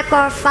present my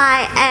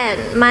profile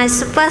and my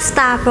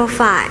superstar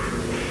profile.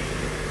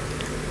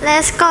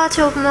 Let's go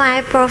to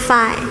my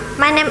profile.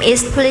 My name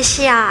is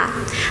Felicia.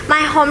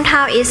 My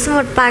hometown is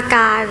Samut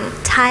Prakan,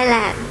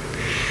 Thailand.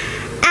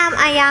 I'm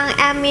a young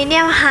and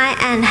medium height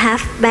and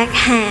have black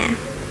hair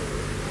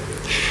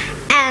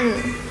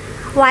and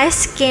white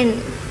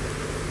skin.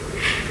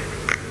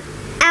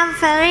 I'm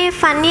very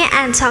funny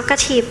and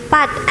talkative,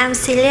 but I'm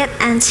serious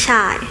and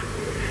shy.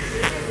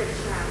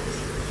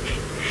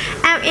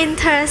 I'm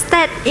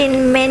interested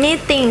in many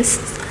things: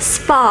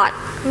 sport,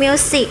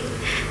 music,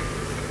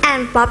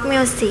 and pop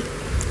music.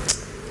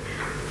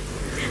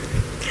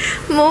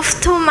 Move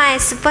to my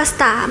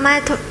superstar.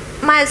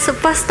 My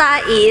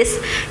superstar is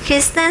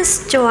Kristen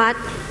Stewart.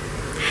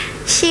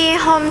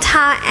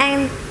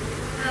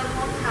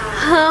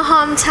 Her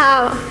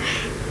hometown,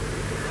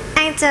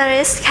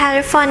 Angeles,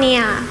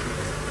 California.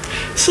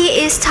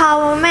 She is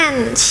tall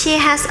woman. She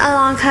has a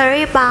long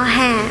curly brown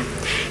hair.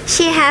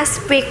 She has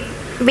big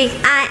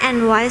eye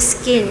and white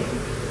skin.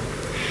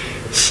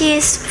 She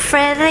is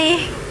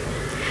friendly,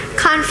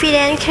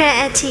 confident,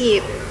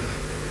 creative,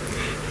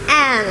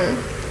 and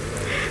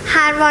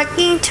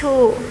hardworking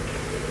too.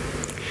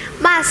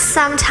 But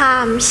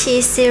sometimes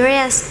she's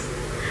serious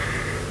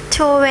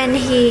too when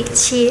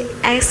she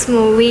acts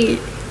movie.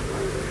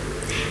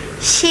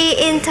 She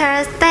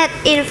interested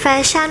in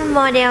fashion,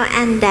 model,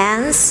 and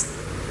dance.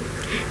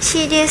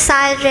 She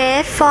decided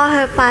dress for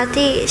her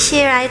party.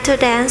 She likes to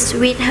dance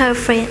with her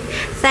friend.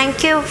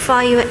 Thank you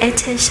for your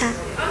attention.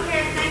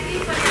 Okay, thank you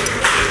for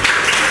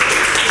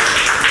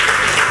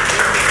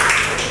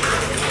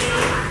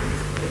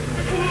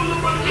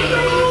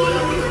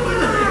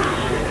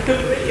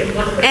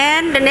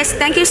And the next,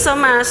 thank you so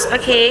much.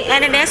 Okay,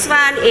 and the next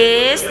one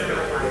is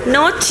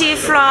Note. She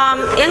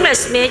from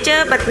English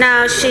major, but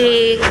now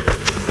she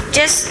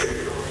just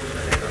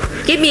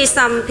give me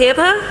some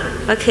paper.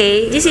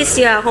 Okay, this is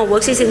your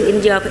homework. This is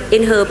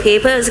in her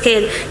papers.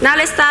 Okay, now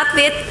let's start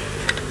with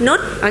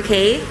Note.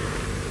 Okay.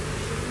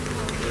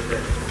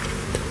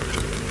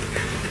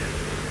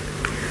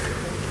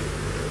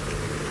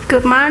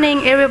 Good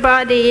morning,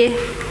 everybody.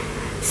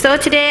 So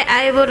today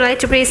I would like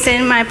to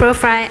present my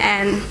profile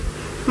and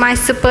my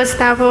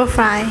superstar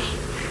profile.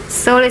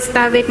 So let's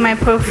start with my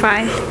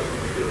profile.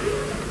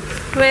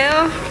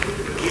 Well,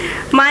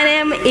 my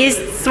name is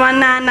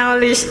Swana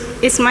Knowledge.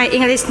 It's my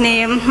English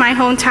name. My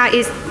hometown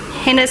is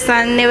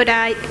Henderson,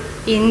 Nevada,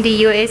 in the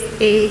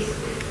USA.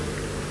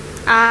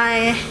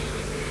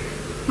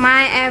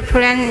 My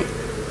appearance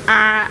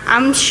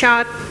I'm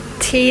short,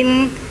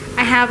 thin.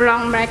 I have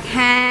long black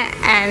hair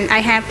and I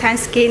have tan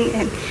skin,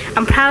 and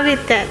I'm proud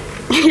with that.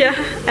 Yeah.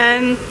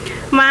 And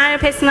my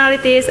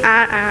personalities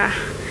are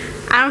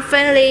I'm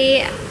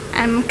friendly,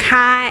 I'm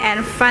kind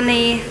and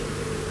funny.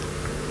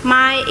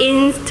 My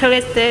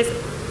interests,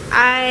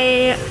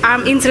 I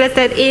am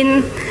interested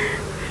in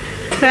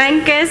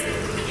language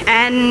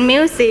and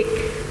music.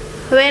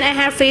 When I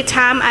have free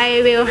time,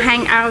 I will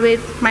hang out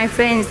with my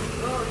friends.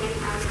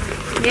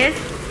 Yes.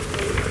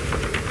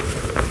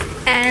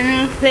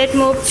 And let's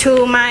move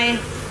to my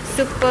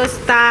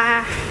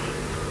superstar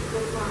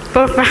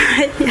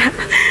profile. Yeah.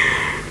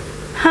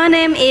 Her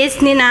name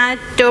is Nina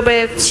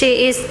Dobrev.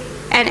 She is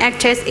an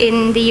actress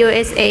in the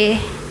USA.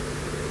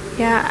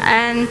 Yeah,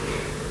 and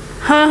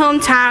her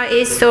hometown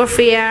is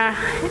Sofia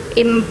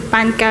in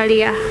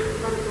Bulgaria.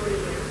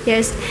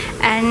 Yes,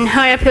 and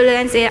her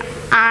appearance is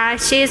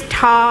she is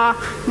tall,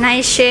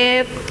 nice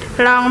shape,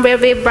 long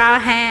wavy brown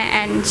hair,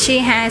 and she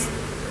has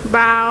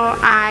brown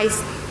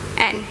eyes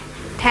and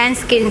tan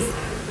skin.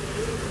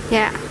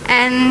 Yeah,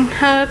 and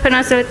her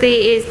personality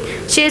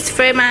is she is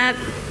famous,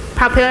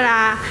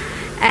 popular,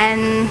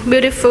 and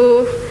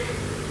beautiful.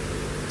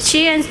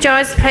 She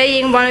enjoys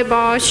playing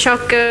volleyball,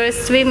 soccer,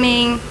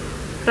 swimming,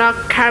 rock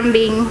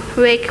climbing,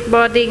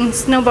 wakeboarding,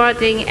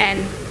 snowboarding, and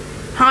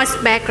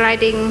horseback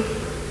riding.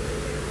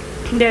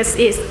 That's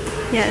it.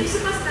 Yes.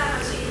 She's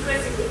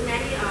interested in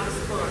many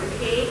sports,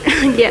 okay?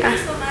 Yeah. Thank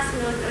you so much,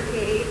 Note,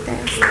 okay?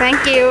 Thank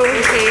you.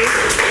 Okay.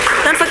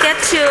 Don't forget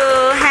to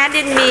hand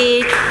in me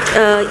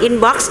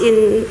inbox in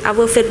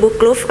our Facebook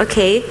group,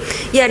 okay?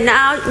 Yeah,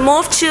 now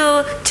move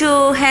to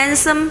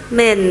handsome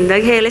men,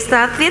 okay? Let's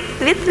start with.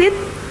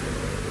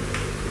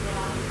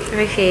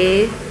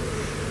 Okay.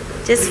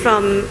 Just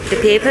from the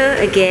paper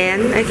again,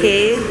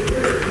 okay?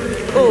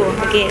 Oh,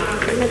 okay.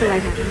 ไม่เป็นไร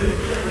ค่ะ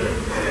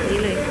นี่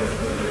เลย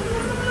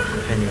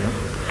แค่นี้เนาะ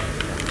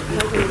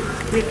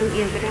ไม่ต้องเ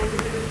อียงก็ได้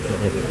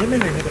ไม่เป็น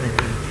ไร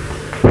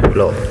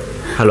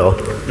ฮัลโหล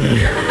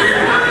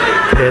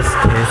test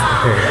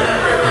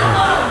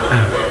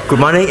Good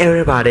morning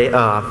everybody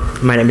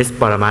my name is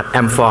Paramat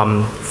I'm from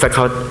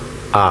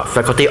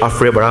faculty of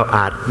liberal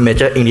art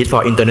major English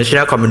for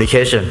international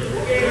communication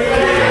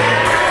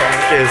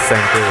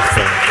thank you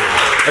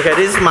okay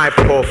this is my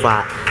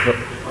profile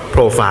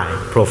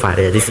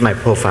yeah, this is my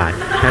profile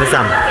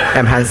handsome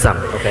I'm handsome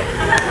okay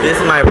this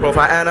is my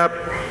profile and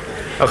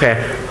okay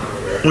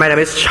my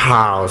name is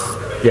Charles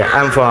yeah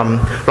I'm from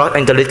Los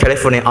Angeles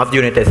California of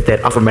United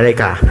States of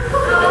America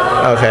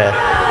okay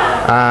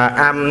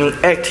I'm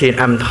 18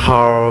 I'm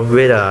tall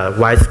with a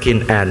white skin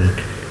and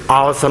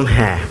awesome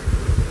hair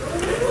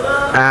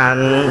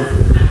and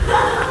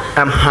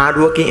I'm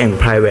hardworking and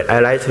private I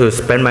like to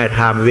spend my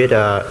time with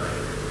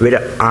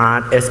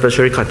art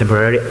especially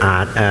contemporary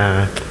art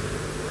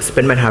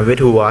spend my time with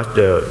to watch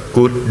the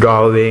good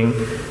drawing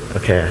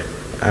okay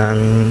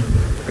and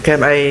okay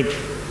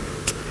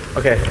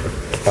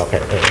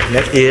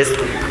next is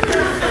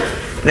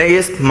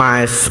my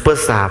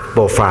superstar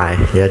profile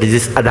yeah this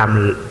is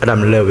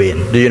Adam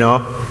Levine do you know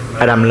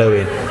Adam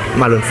Levine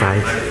Maroon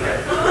 5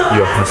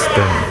 your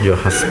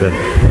husband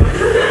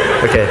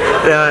okay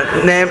the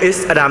name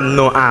is Adam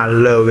Noah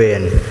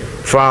Levine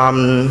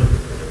from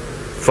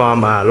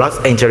Los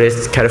Angeles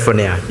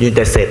California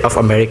United States of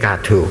America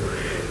too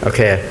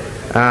okay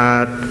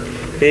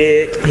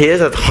he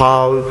is a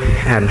tall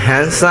and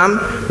handsome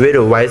with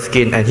a white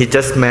skin and he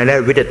just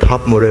married with the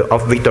top model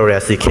of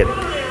Victoria's Secret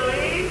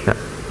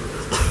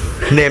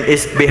name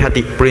is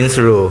Behati Prince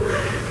Ru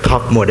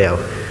top model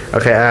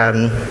okay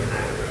and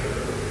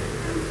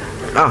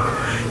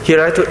he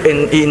like to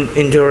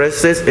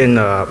interested in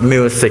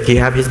music he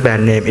have his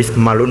band name is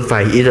Maroon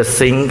 5 he is a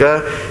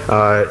singer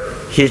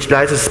he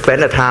like to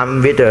spend the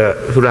time with to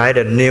write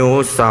a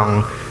new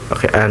song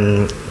okay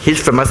and his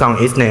famous song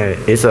is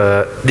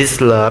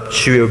This Love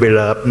She Will Be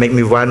Loved Make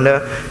Me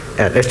Wonder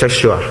and Extra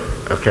Sure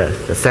okay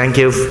thank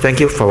you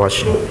for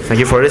watching thank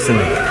you for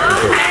listening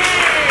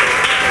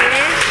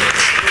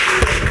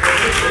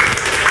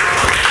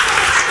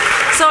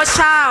So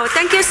Charles,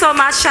 thank you so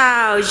much,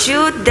 Charles.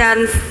 You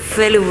done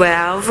very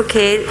well.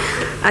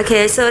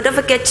 Okay, so don't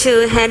forget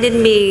to hand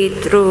in me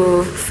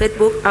through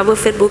Facebook, our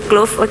Facebook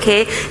group.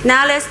 Okay,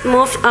 now let's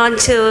move on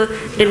to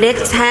the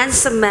next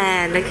handsome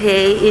man.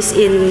 Okay, is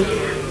in.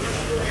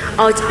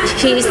 Oh,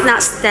 he is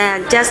not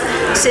stand, just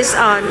sits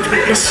on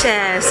the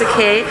chairs.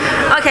 Okay.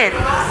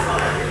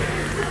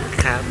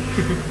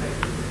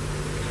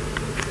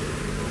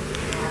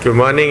 Good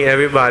morning,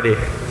 everybody.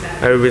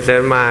 I will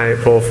present my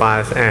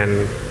profiles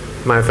and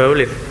my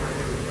favorite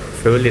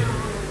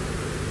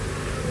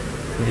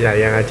ใหญ่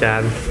ยังอาจา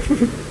รย์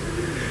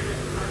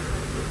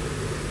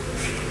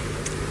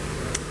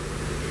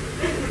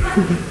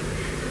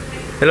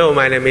Hello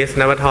my name is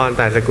นวธร แ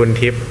ต่สกุล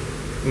ทิพย์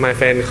My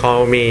friend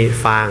call me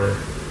ฟาง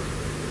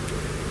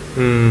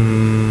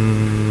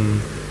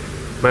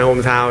My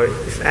hometown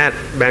is at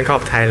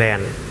Bangkok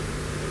Thailand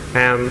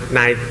I am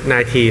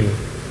 19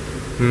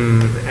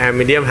 I am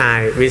medium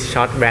high with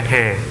short black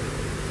hair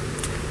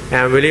I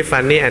am very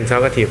funny and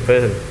talkative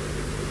person.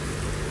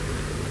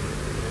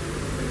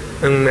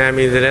 I am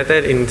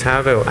interested in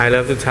travel. I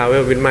love to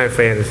travel with my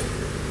friends.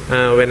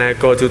 When I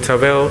go to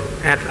travel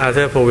at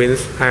other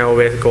province, I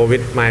always go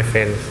with my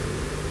friends.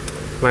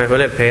 My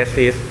favorite place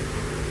is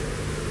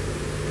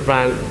ป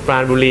รา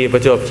ณบุรีปร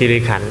ะจวบคีรี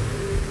ขันธ์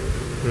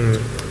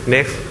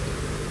Next,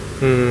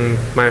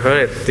 my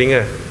favorite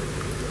singer.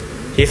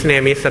 His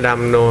name is Adam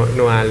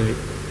Noah.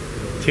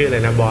 ชื่ออะไร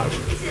นะบอส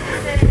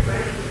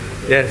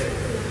Yes.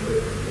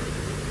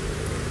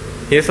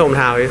 His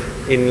hometown is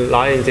in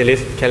Los Angeles,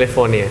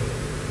 California.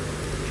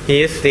 He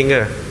is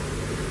singer.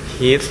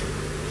 He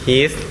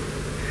is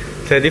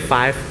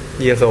 35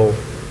 years old.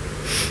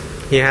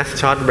 He has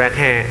short black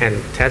hair and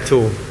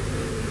tattoo.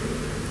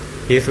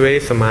 He is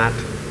very smart.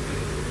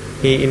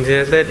 He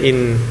interested in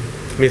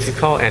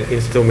musical and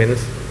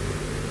instruments.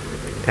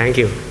 Thank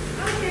you.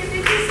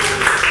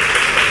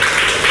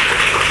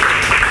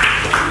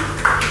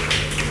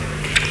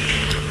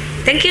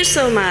 Thank you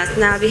so much.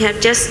 Now we have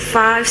just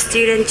 5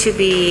 students to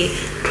be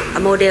a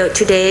model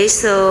today.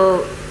 So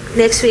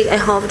next week I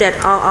hope that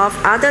all of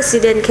other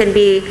students can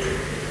be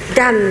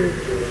done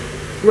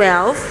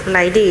well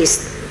like this.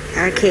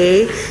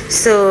 Okay.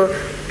 So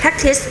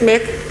practice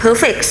make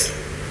perfect.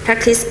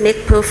 practice make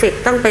perfect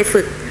ต้องไป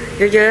ฝึก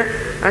เยอะ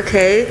ๆ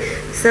okay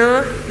so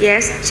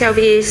yes shall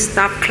we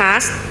stop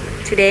class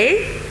today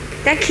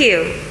thank you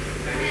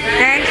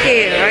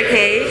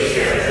okay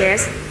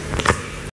yes